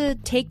had to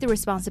take the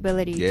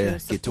responsibility Yeah, to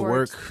support get to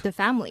work, the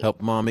family.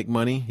 Help mom make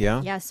money.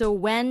 Yeah. Yeah, so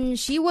when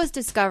she was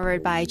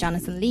discovered by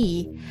Jonathan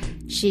Lee,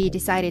 she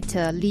decided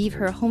to leave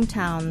her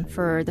hometown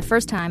for the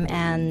first time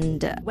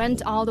and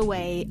went all the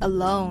way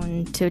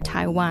alone to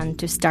Taiwan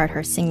to start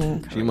her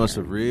singing career. She must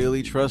have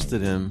really trusted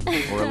him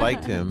or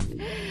liked him.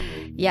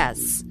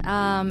 Yes.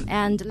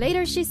 And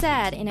later she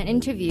said in an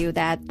interview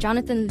that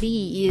Jonathan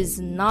Lee is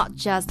not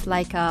just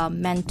like a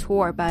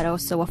mentor, but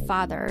also a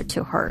father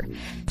to her.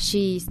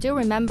 She still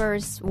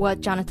remembers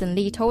what Jonathan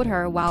Lee told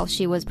her while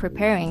she was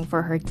preparing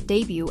for her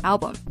debut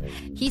album.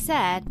 He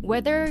said,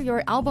 whether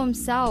your album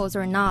sells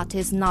or not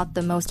is not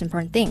the most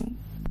important thing.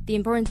 The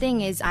important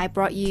thing is I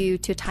brought you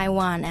to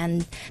Taiwan,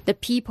 and the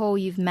people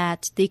you've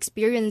met, the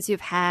experience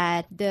you've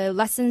had, the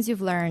lessons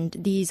you've learned,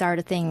 these are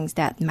the things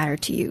that matter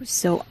to you.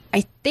 So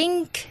I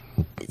think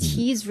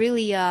he's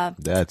really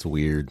That's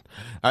weird.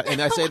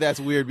 And I say that's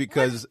weird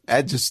because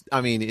it's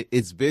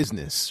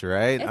business,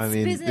 right? it's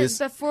business,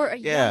 but for a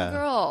young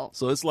girl.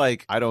 So it's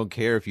like, I don't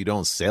care if you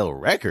don't sell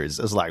records.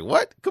 It's like,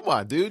 what? Come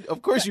on, dude.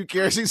 Of course you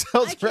care if she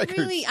sells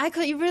records. I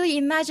could really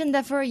imagine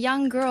that for a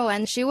young girl,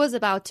 and she was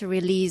about to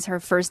release her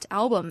first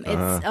album.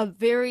 It's a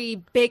very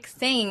big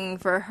thing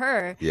for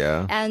her.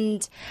 Yeah.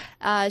 And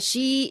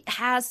she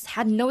has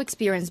had no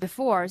experience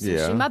before, so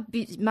Yeah.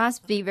 she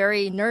must be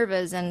very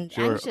nervous and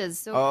anxious.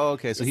 So Oh,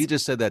 okay. So he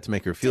just said that to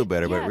make her feel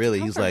better, yeah, but really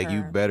to he's comfort like,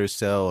 you her. better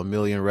sell 1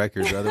 million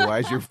records,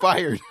 otherwise you're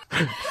fired.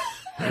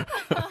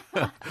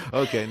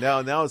 Okay,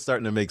 now it's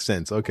starting to make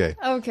sense. Okay.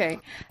 Okay.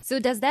 So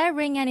does that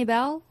ring any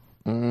bell?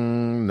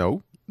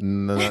 No,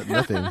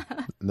 nothing.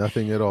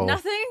 Nothing at all.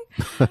 Nothing?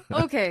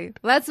 Okay,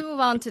 let's move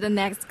on to the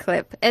next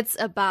clip. It's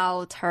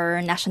about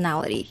her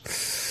nationality.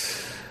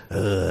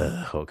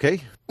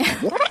 Okay.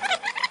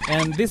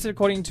 And this is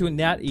according to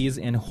NetEase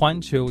and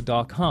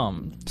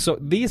Huanqiu.com. So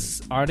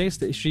this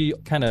artist, she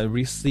kind of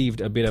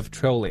received a bit of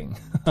trolling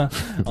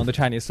on the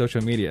Chinese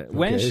social media.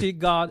 When she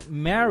got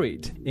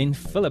married in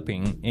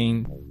Philippines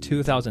in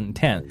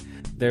 2010,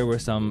 there were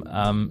some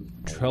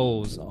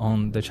trolls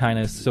on the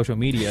China's social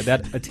media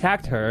that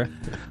attacked her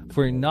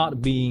for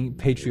not being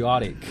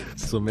patriotic.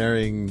 So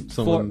marrying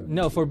someone...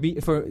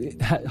 For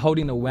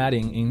holding a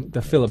wedding in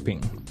the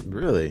Philippines.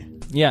 Really?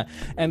 Yeah,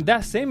 and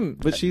that same...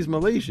 But she's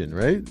Malaysian,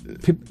 right?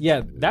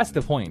 Yeah, that's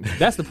the point.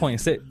 That's the point.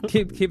 So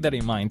keep that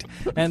in mind.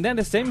 And then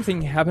the same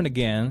thing happened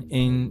again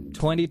in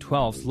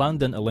 2012's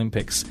London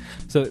Olympics.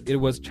 So it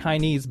was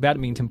Chinese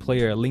badminton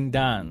player Lin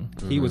Dan.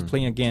 He was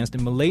playing against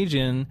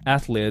Malaysian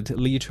athlete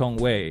Lee Chong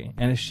Wei,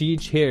 and she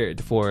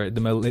cheered for the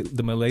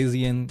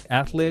Malaysian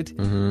athlete.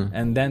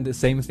 And then the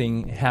same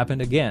thing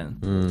happened again.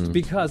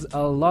 Because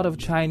a lot of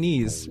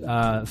Chinese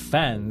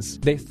fans,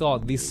 they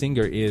thought this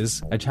singer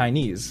is a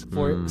Chinese.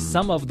 For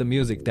some of the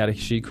music that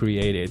she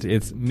created,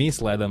 it's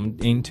misled them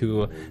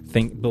into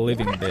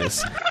believing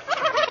this.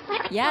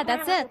 Yeah,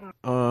 that's it.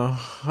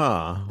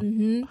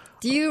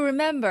 Do you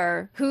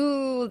remember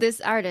who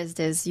this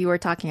artist is you were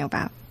talking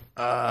about?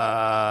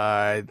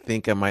 I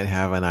think I might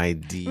have an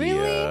idea.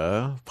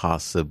 Really?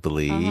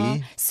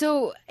 Possibly.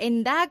 So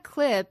in that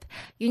clip,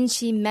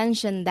 Yunqi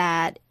mentioned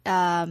that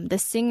the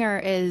singer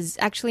is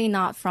actually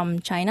not from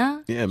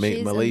China. Yeah,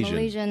 She's Malaysian. a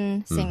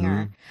Malaysian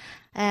singer.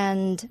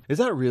 And Is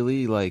that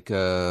really like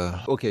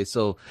okay,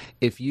 so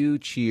if you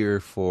cheer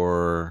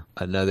for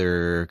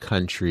another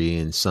country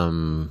in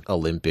some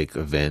Olympic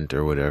event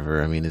or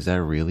whatever, I mean, is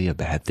that really a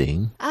bad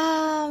thing?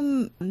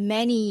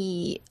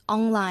 many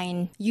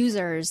online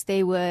users,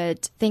 they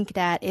would think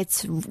that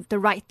it's the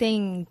right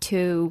thing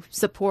to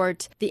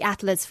support the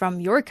athletes from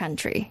your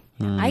country.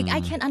 I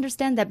can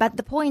understand that. But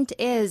the point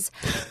is,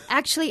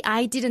 actually,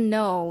 I didn't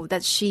know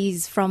that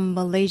she's from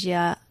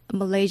Malaysia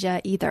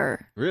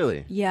either.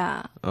 Really?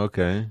 Yeah.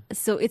 Okay.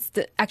 So it's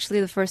actually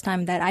the first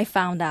time that I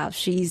found out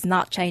she's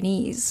not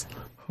Chinese.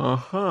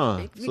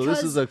 So this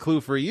Because- is a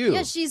clue for you.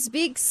 Yeah, she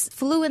speaks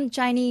fluent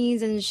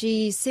Chinese and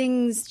she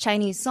sings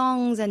Chinese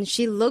songs and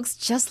she looks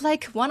just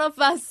like one of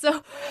us.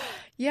 So,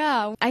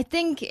 yeah, I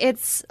think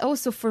it's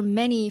also for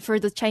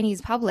the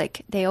Chinese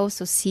public, they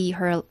also see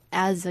her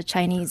as a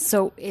Chinese.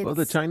 So it's... Well,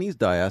 the Chinese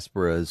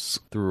diaspora is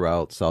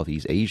throughout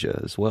Southeast Asia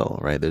as well,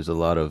 right? There's a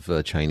lot of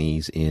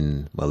Chinese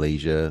in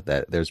Malaysia.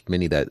 There's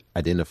many that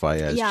identify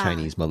as Yeah.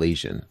 Chinese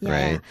Malaysian, Yeah.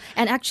 right?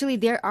 And actually,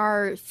 there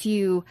are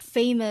few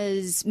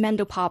famous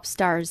Mandopop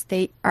stars.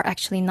 They are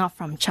actually not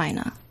from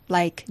China,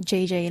 like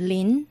JJ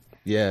Lin.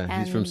 Yeah,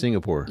 he's from And-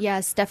 Singapore.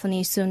 Yeah,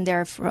 Stephanie Sun,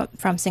 they're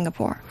from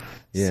Singapore.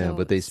 Yeah, So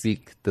but they it's-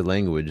 speak the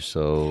language,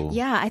 so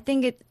Yeah, I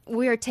think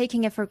we are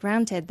taking it for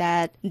granted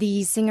that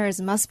these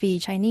singers must be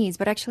Chinese,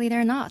 but actually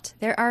they're not.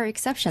 There are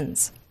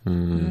exceptions.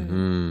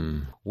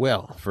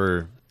 well,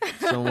 for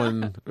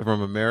someone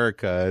from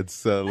America,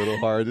 it's a little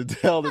hard to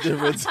tell the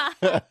difference.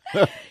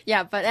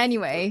 Yeah, but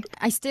anyway,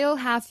 I still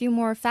have a few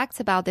more facts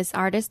about this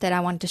artist that I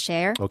want to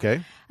share.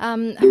 Okay.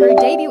 Her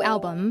debut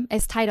album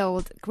is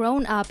titled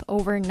Grown Up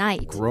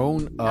Overnight.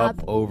 Grown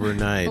up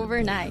overnight.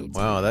 Overnight.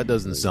 Wow, that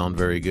doesn't sound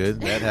very good.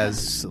 That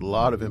has a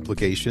lot of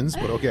implications,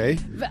 but okay.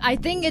 But I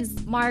think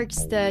it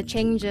marks the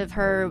change of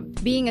her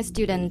being a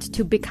student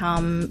to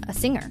become a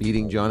singer.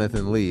 Eating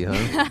Jonathan Lee,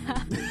 huh?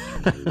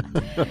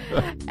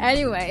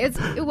 Anyway,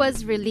 it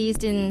was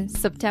released in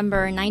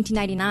September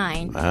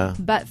 1999.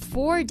 But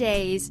 4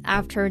 days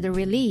after the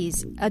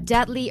release, a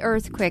deadly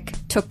earthquake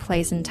took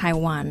place in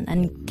Taiwan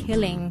and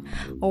killing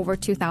over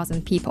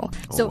 2,000 people.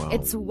 So wow.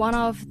 it's one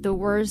of the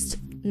worst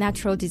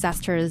natural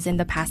disasters in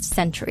the past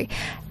century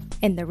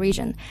in the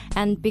region.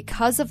 And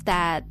because of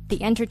that,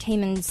 the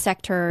entertainment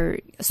sector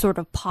sort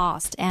of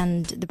paused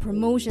and the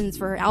promotions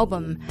for her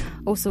album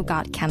also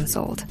got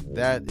cancelled.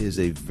 That is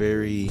a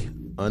very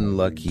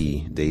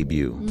unlucky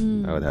debut,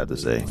 I would have to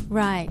say.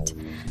 Right.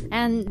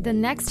 And the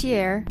next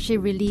year, she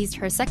released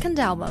her second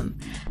album,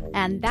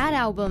 and that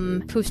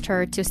album pushed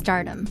her to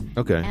stardom.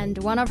 Okay. And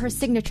one of her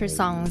signature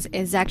songs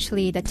is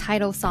actually the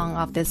title song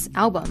of this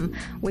album,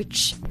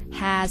 which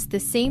has the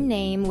same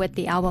name with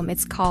the album.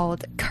 It's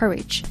called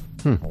Courage.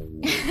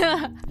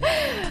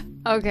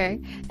 Okay.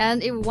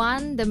 And it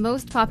won the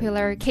most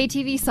popular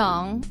KTV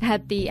song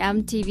at the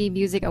MTV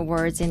Music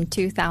Awards in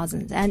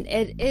 2000. And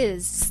it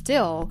is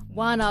still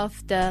one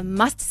of the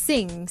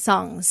must-sing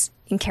songs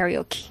in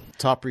karaoke.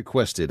 Top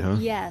requested, huh?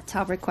 Yeah,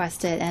 top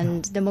requested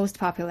and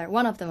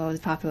one of the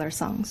most popular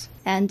songs.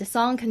 And the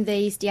song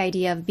conveys the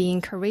idea of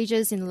being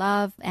courageous in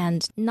love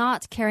and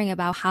not caring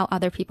about how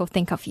other people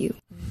think of you.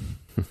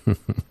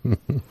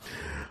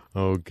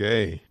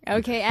 Okay.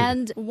 Okay,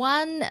 and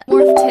one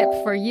more tip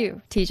for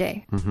you,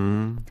 TJ.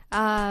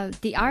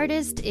 The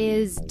artist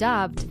is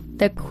dubbed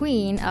the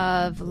Queen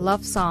of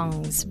Love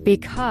Songs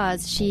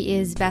because she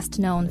is best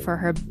known for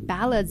her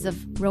ballads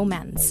of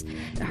romance.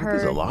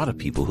 There's a lot of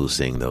people who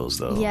sing those,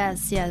 though.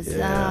 Yes.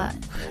 Yeah.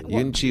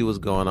 Yunqi was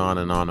going on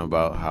and on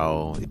about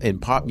how in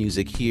pop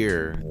music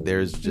here,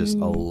 there's just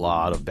a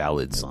lot of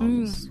ballad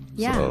songs.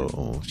 Yeah.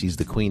 So she's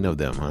the queen of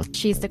them, huh?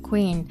 She's the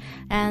queen.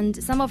 And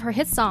some of her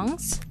hit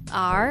songs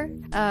are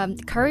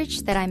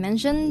Courage that I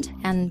mentioned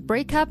and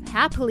Break Up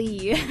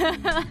Happily.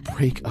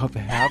 Break Up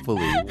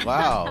Happily.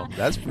 Wow,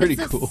 that's pretty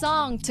It's cool. a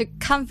song to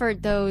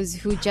comfort those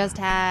who just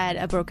had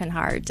a broken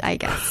heart, I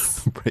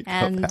guess. Break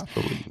Up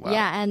Happily. Wow.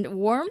 Yeah, and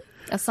Warm,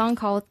 a song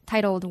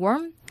titled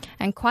Warm,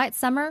 and Quiet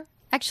Summer.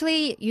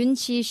 Actually,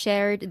 Yoonchi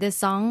shared this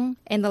song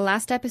in the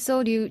last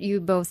episode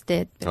you both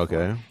did before.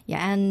 Okay.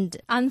 Yeah, and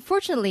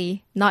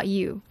Unfortunately Not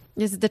You.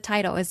 This is the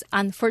title, is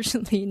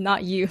Unfortunately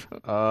Not You.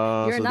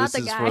 You're so not this the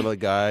is guy. for the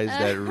guys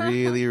that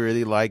really,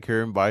 really like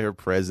her and buy her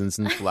presents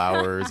and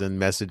flowers and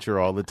message her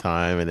all the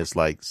time. And it's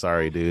like,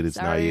 sorry, dude, it's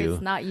not Sorry, you.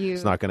 it's not you.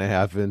 It's not going to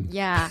happen.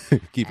 Yeah.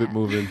 Keep it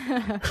moving.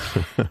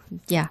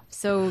 Yeah,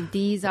 so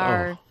these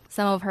are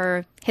some of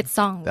her hit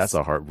songs. That's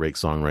a heartbreak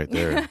song right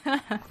there.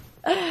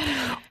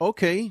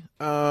 Okay.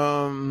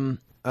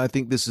 I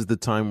think this is the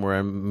time where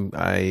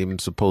I'm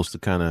supposed to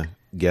kind of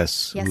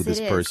guess Yes, who this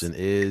it is. person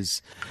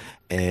is.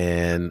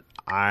 And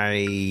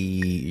I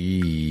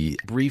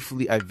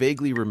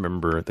vaguely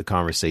remember the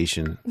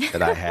conversation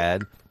that I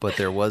had, but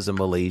there was a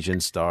Malaysian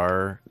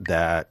star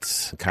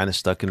that kind of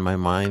stuck in my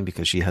mind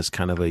because she has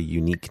kind of a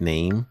unique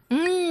name.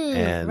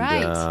 And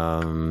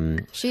right.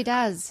 She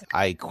does.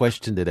 I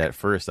questioned it at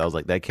first. I was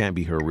like, that can't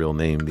be her real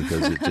name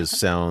because it just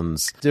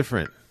sounds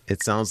different.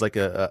 It sounds like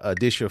a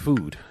dish of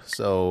food.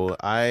 So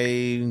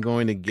I'm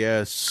going to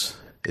guess,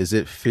 is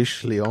it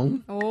Fish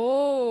Leong?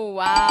 Oh,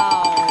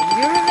 wow.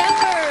 You remember.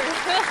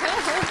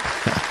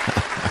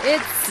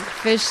 It's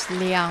Fish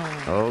Liang.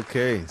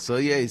 Okay. So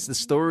yeah, it's the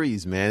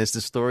stories, man. It's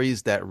the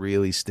stories that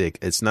really stick.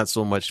 It's not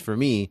so much for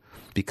me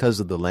because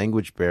of the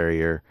language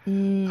barrier.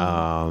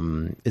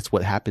 It's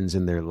what happens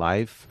in their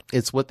life.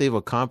 It's what they've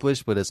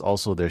accomplished, but it's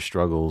also their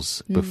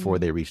struggles before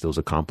they reach those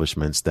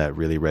accomplishments that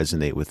really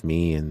resonate with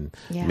me and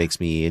makes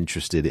me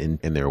interested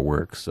in their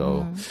work.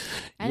 So,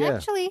 And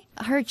actually,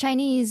 her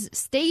Chinese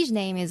stage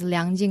name is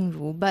Liang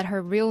Jingru, but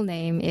her real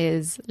name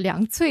is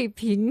Liang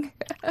Cuiping.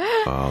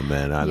 Oh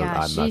man, I'm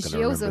not going to she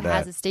remember also that.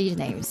 has a stage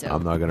name. So.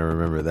 I'm not going to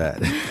remember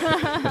that.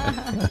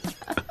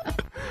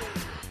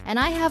 And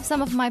I have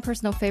some of my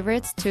personal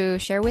favorites to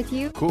share with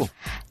you. Cool.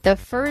 The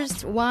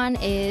first one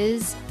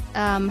is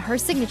her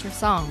signature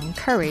song,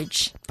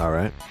 Courage. All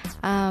right.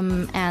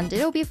 And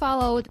it'll be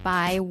followed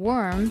by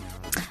Worm.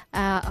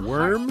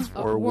 Worm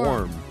or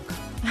warm?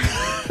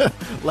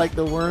 Like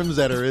the worms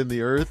that are in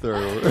the earth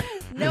or...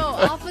 No,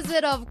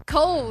 opposite of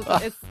cold.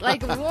 It's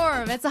like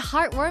warm. It's a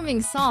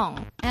heartwarming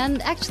song.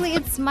 And actually,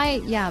 it's my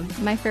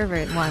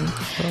favorite one.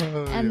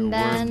 And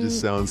then... Worm just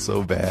sounds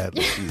so bad.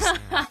 Like she's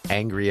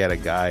angry at a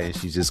guy and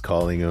she's just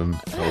calling him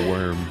a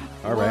worm.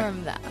 All right.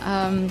 Worm.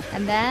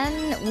 And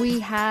then we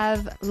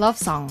have Love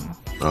Song.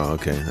 Oh,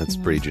 okay. That's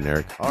pretty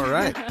generic. All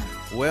right.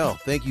 Well,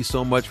 thank you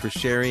so much for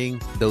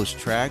sharing those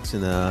tracks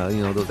and,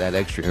 that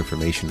extra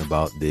information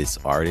about this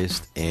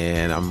artist.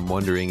 And I'm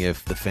wondering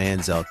if the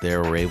fans out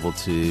there were able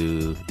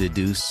to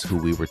deduce who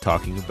we were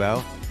talking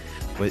about.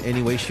 But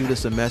anyway, shoot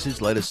us a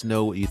message. Let us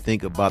know what you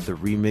think about the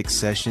remix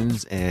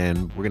sessions.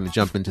 And we're going to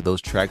jump into those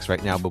tracks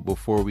right now. But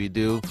before we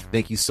do,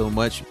 thank you so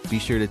much. Be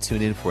sure to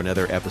tune in for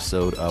another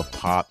episode of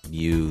Pop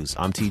News.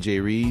 I'm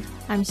TJ Reed.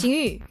 I'm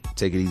Xingyu.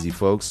 Take it easy,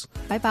 folks.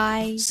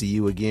 Bye-bye. See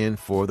you again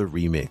for the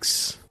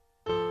remix.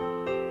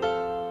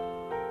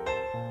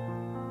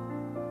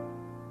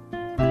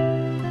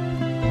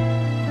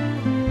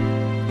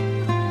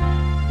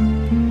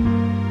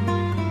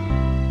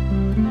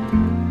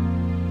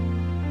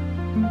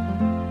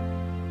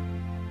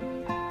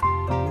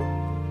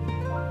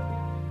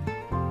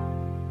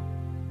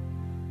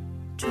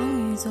终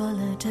于做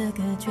了这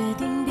个决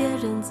定，别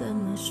人怎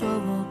么说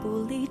我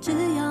不理，只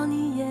要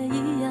你也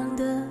一样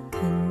的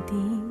肯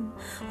定，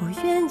我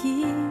愿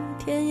意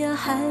天涯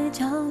海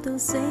角都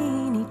随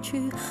你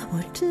去。我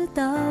知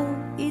道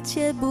一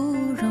切不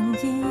容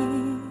易，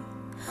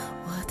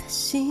我的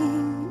心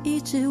一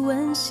直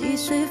温习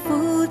说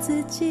服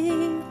自己，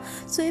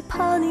最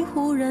怕你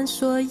忽然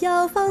说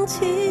要放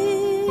弃。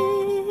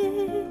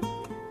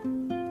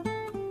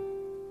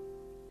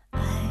爱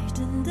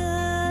真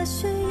的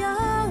需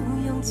要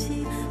勇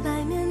气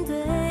来面对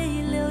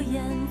流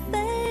言蜚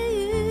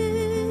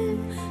语，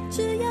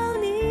只要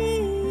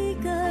你一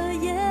个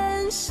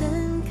眼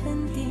神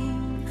肯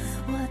定，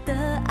我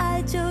的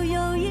爱就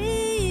有意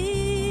义。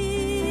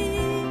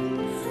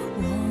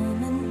我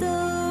们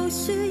都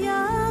需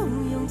要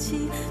勇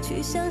气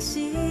去相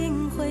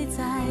信会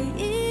在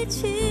一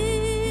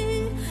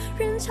起，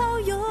人潮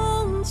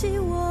拥挤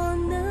我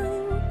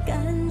能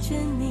感觉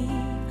你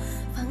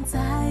放在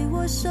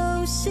我手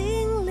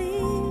心里，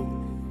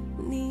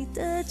你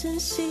的真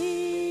心。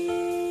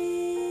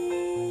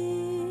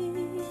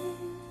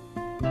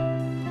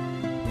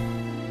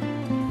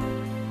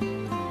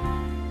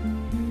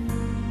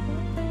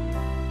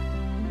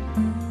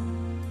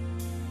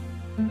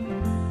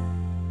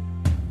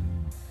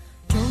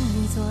终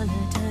于做了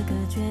这个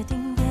决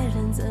定，别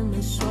人怎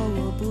么说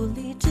我不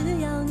理，只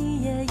要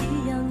你也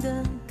一样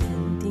的肯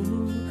定，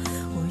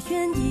我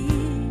愿意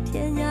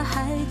天涯海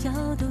海角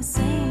都随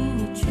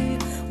你去。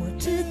我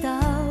知道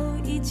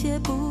一切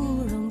不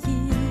容易，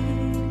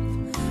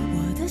我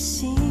的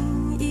心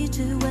一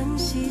直温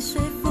习说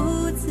服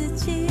自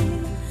己，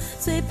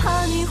最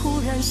怕你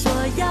忽然说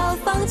要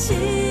放弃。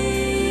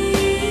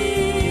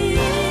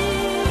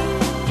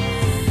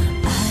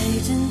爱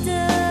真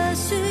的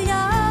需要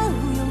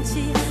勇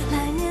气来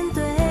面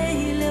对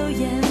流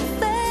言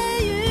蜚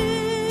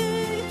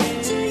语，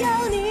只要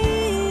你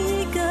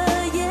一个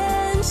眼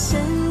神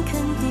肯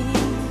定，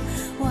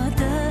我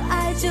的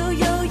爱就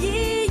有意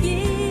义。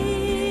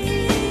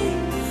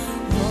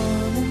我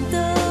们都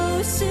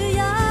需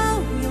要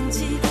勇气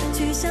去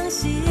相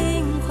信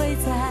会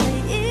在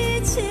一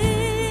起，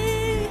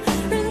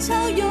人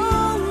潮拥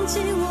挤，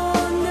我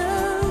能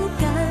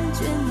感觉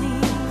你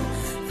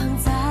放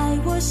在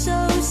我手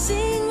心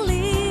里，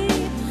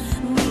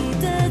你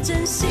的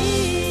真心。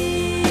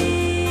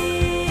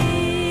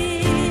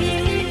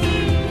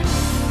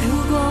如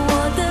果我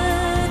的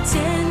坚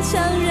强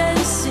任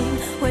性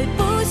会不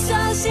小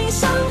心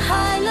伤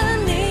害了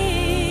你，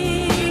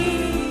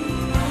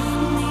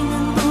你能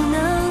不能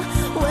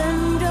温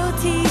柔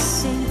提醒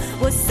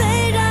我，虽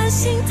然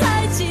心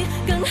太急，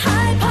更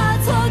害怕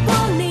错过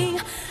你。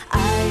爱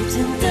真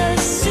的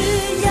需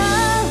要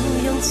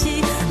勇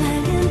气来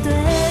面对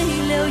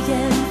流言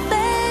蜚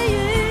语，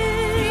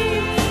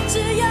只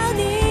要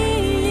你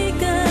一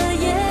个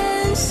眼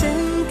神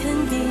肯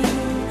定，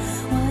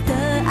我的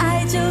爱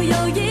就有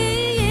意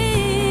义。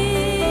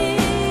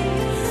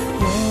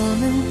我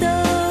们都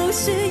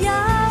需要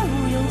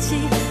勇气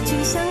去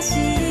相信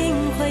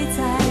会在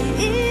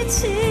一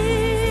起，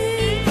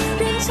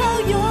人潮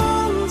拥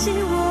挤，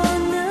我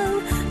能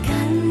感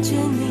觉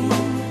你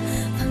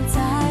放在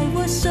我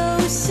手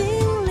心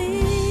里，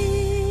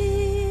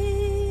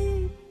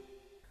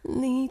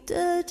你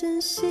的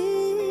真心。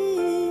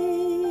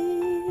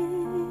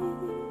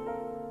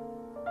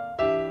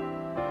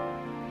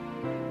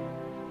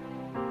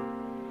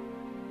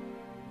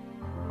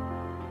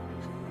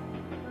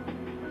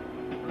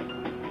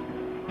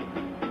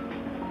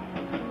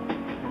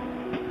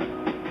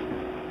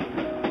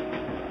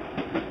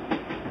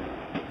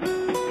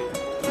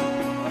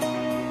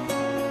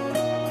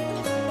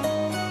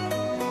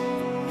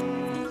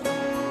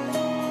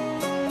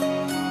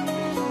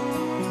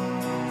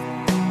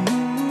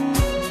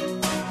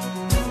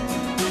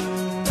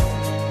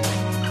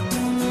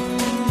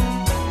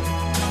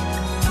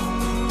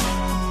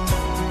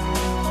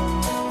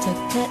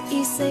可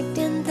以随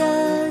便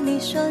的，你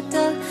说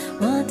的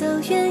我都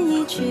愿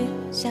意去。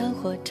小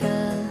火车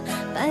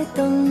摆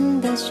动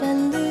的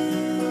旋律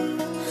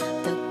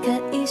都可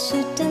以是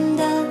真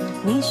的，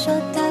你说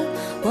的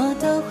我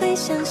都会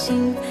相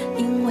信，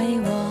因为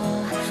我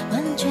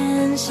完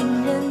全信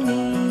任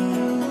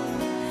你。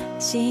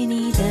细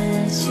腻的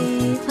喜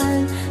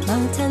欢，毛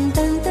毯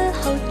般的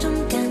厚重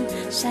感，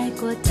晒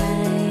过太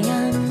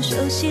阳，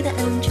熟悉的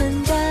安全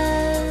感，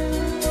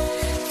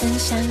分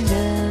享热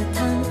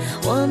汤，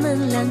我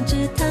们两只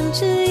汤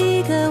匙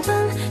一个碗，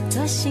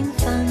左心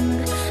房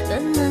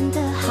暖暖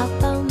的好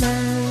饱满。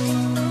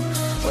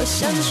我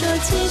想说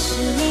其实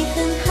你很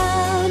好，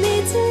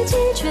你自己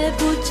却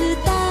不知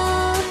道，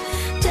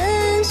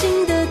真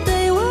心的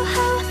对我好，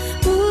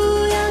不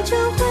要求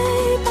回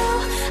报，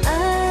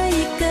爱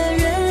一个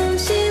人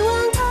希望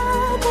他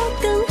过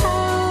更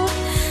好，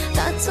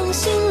打从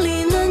心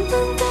里暖暖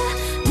的，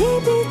你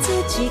比自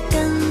己更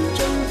重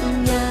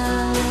要。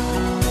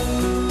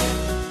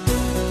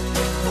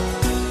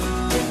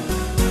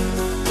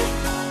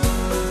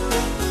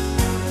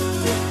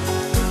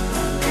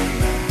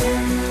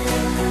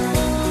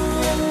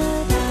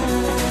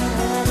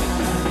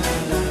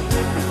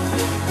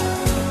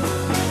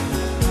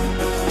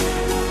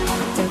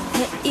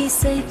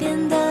随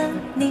便的，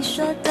你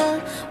说的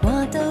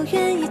我都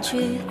愿意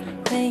去，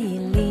回忆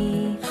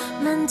里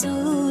满足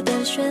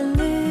的旋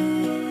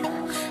律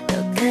都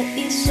可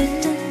以是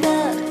真的，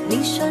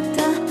你说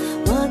的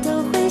我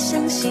都会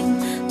相信，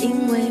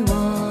因为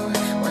我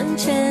完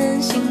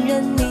全信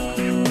任你。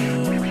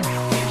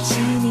细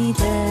腻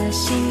的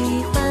喜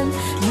欢，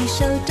你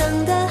手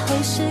掌的厚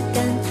实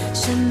感，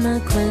什么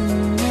困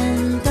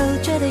难都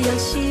觉得有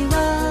希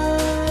望。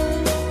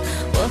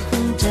我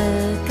哼着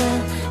歌，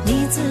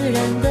你自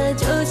然的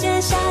就接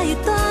下一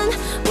段，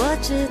我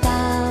知道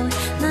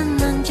暖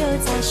暖就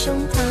在胸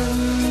膛。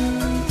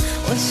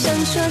我想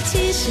说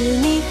其实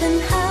你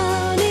很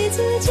好，你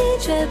自己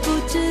却不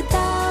知道，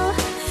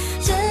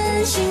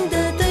真心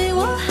的对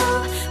我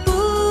好，不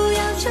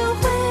要求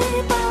回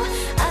报，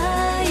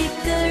爱一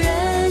个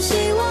人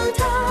希望他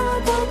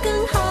过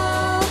更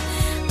好，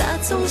打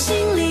从心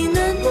里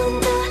暖暖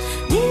的，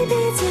你比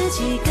自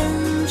己更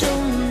重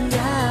要。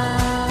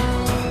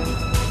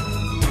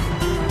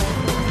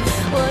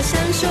我想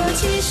说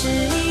其实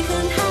你很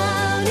好，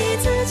你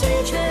自己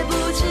却不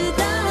知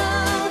道，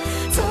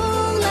从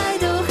来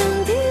都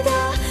很低调，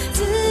自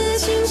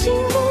信心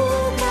不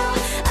高，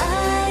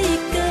爱一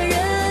个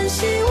人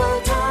希望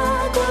他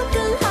过更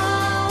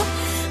好，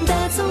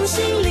打从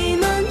心里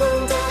暖暖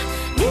的，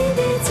你比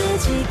自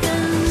己更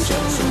重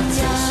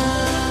要。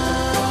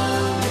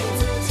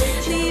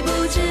你不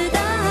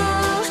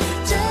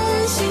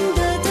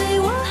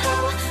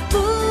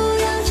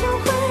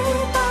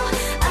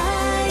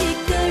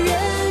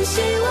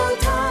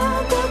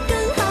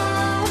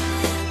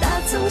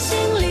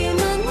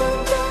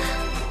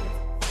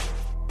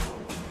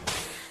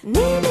你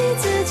比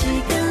自己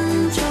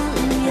更重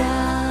要，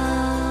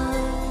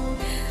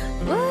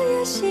我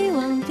也希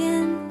望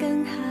变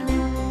更好。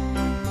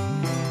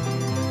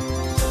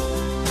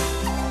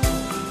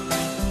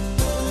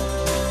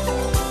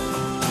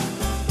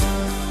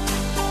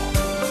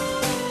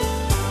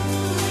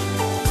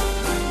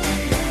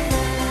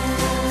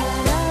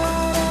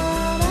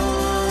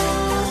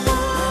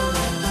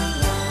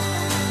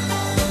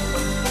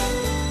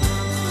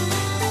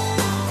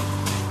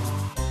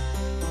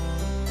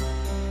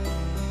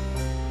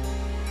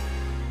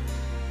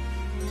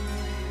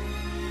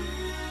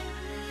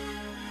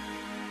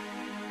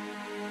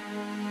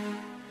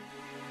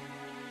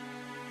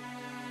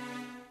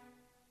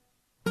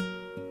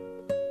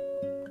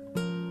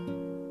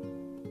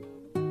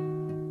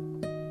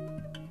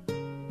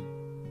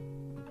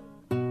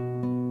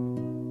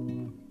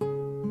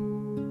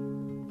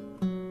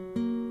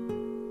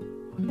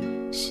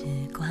时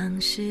光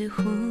是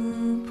琥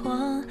珀，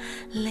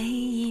泪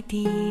一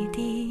滴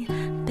滴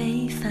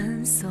被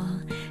反锁，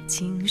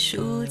情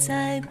书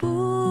在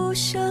不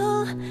朽，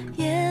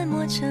淹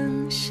没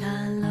成沙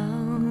漏。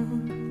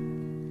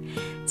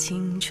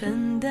青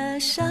春的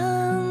上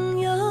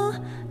游，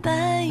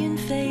白云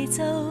飞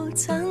走，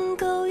苍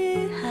狗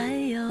与海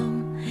鸥，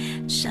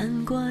闪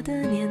过的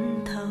年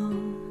头，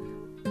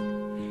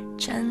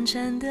潺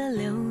潺的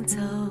流走。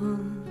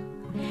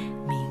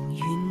命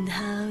运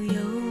好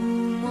幽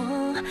默，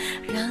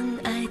让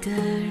爱的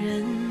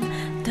人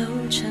都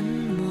沉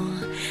默，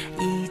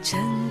一整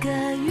个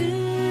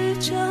宇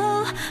宙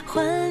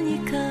换一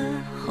颗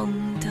红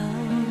豆，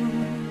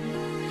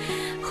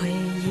回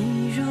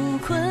忆如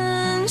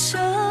困兽，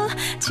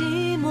寂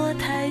寞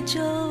太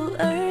久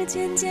而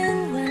渐渐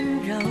温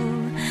柔，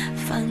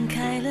放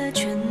开了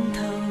拳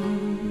头，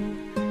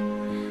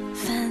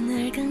反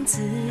而更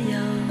自由。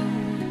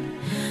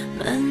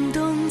慢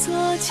动作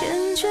缱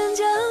绻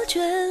胶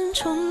卷，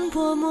冲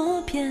破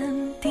默片，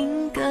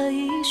定格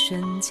一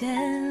瞬间。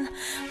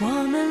我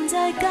们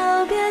在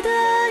告别的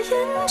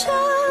演唱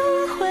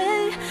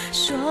会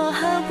说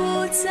好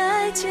不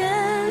再见，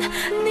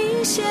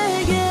你写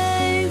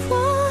给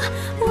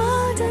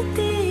我的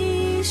第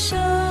一首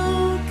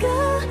歌，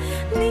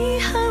你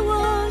和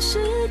我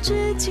十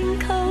指紧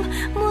扣，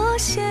默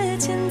写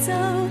前奏。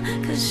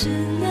可是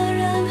那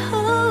然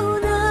后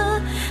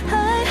呢？还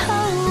好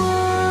我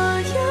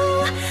有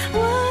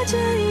我这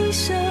一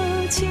首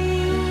情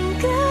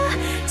歌，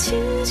轻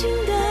轻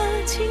地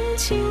轻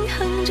轻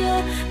哼着，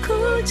哭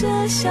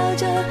着笑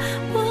着，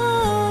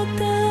我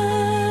的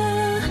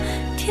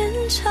天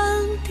长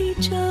地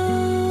久。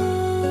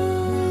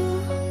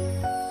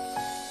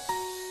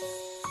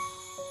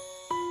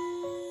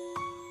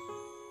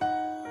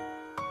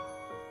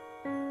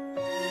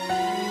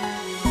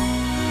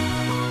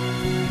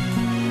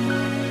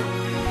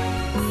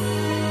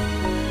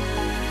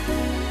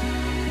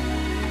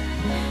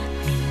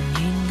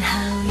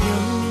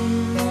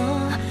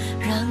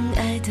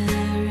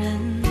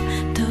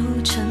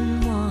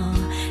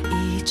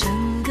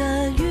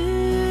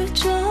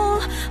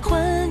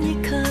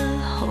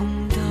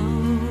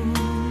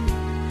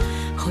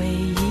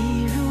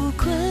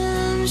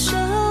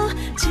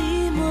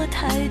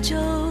太久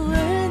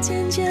而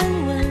渐渐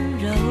温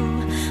柔，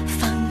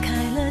放开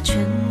了拳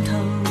头，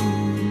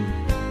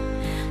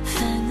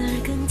反而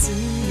更自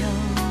由。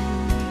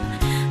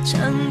长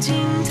镜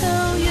头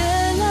越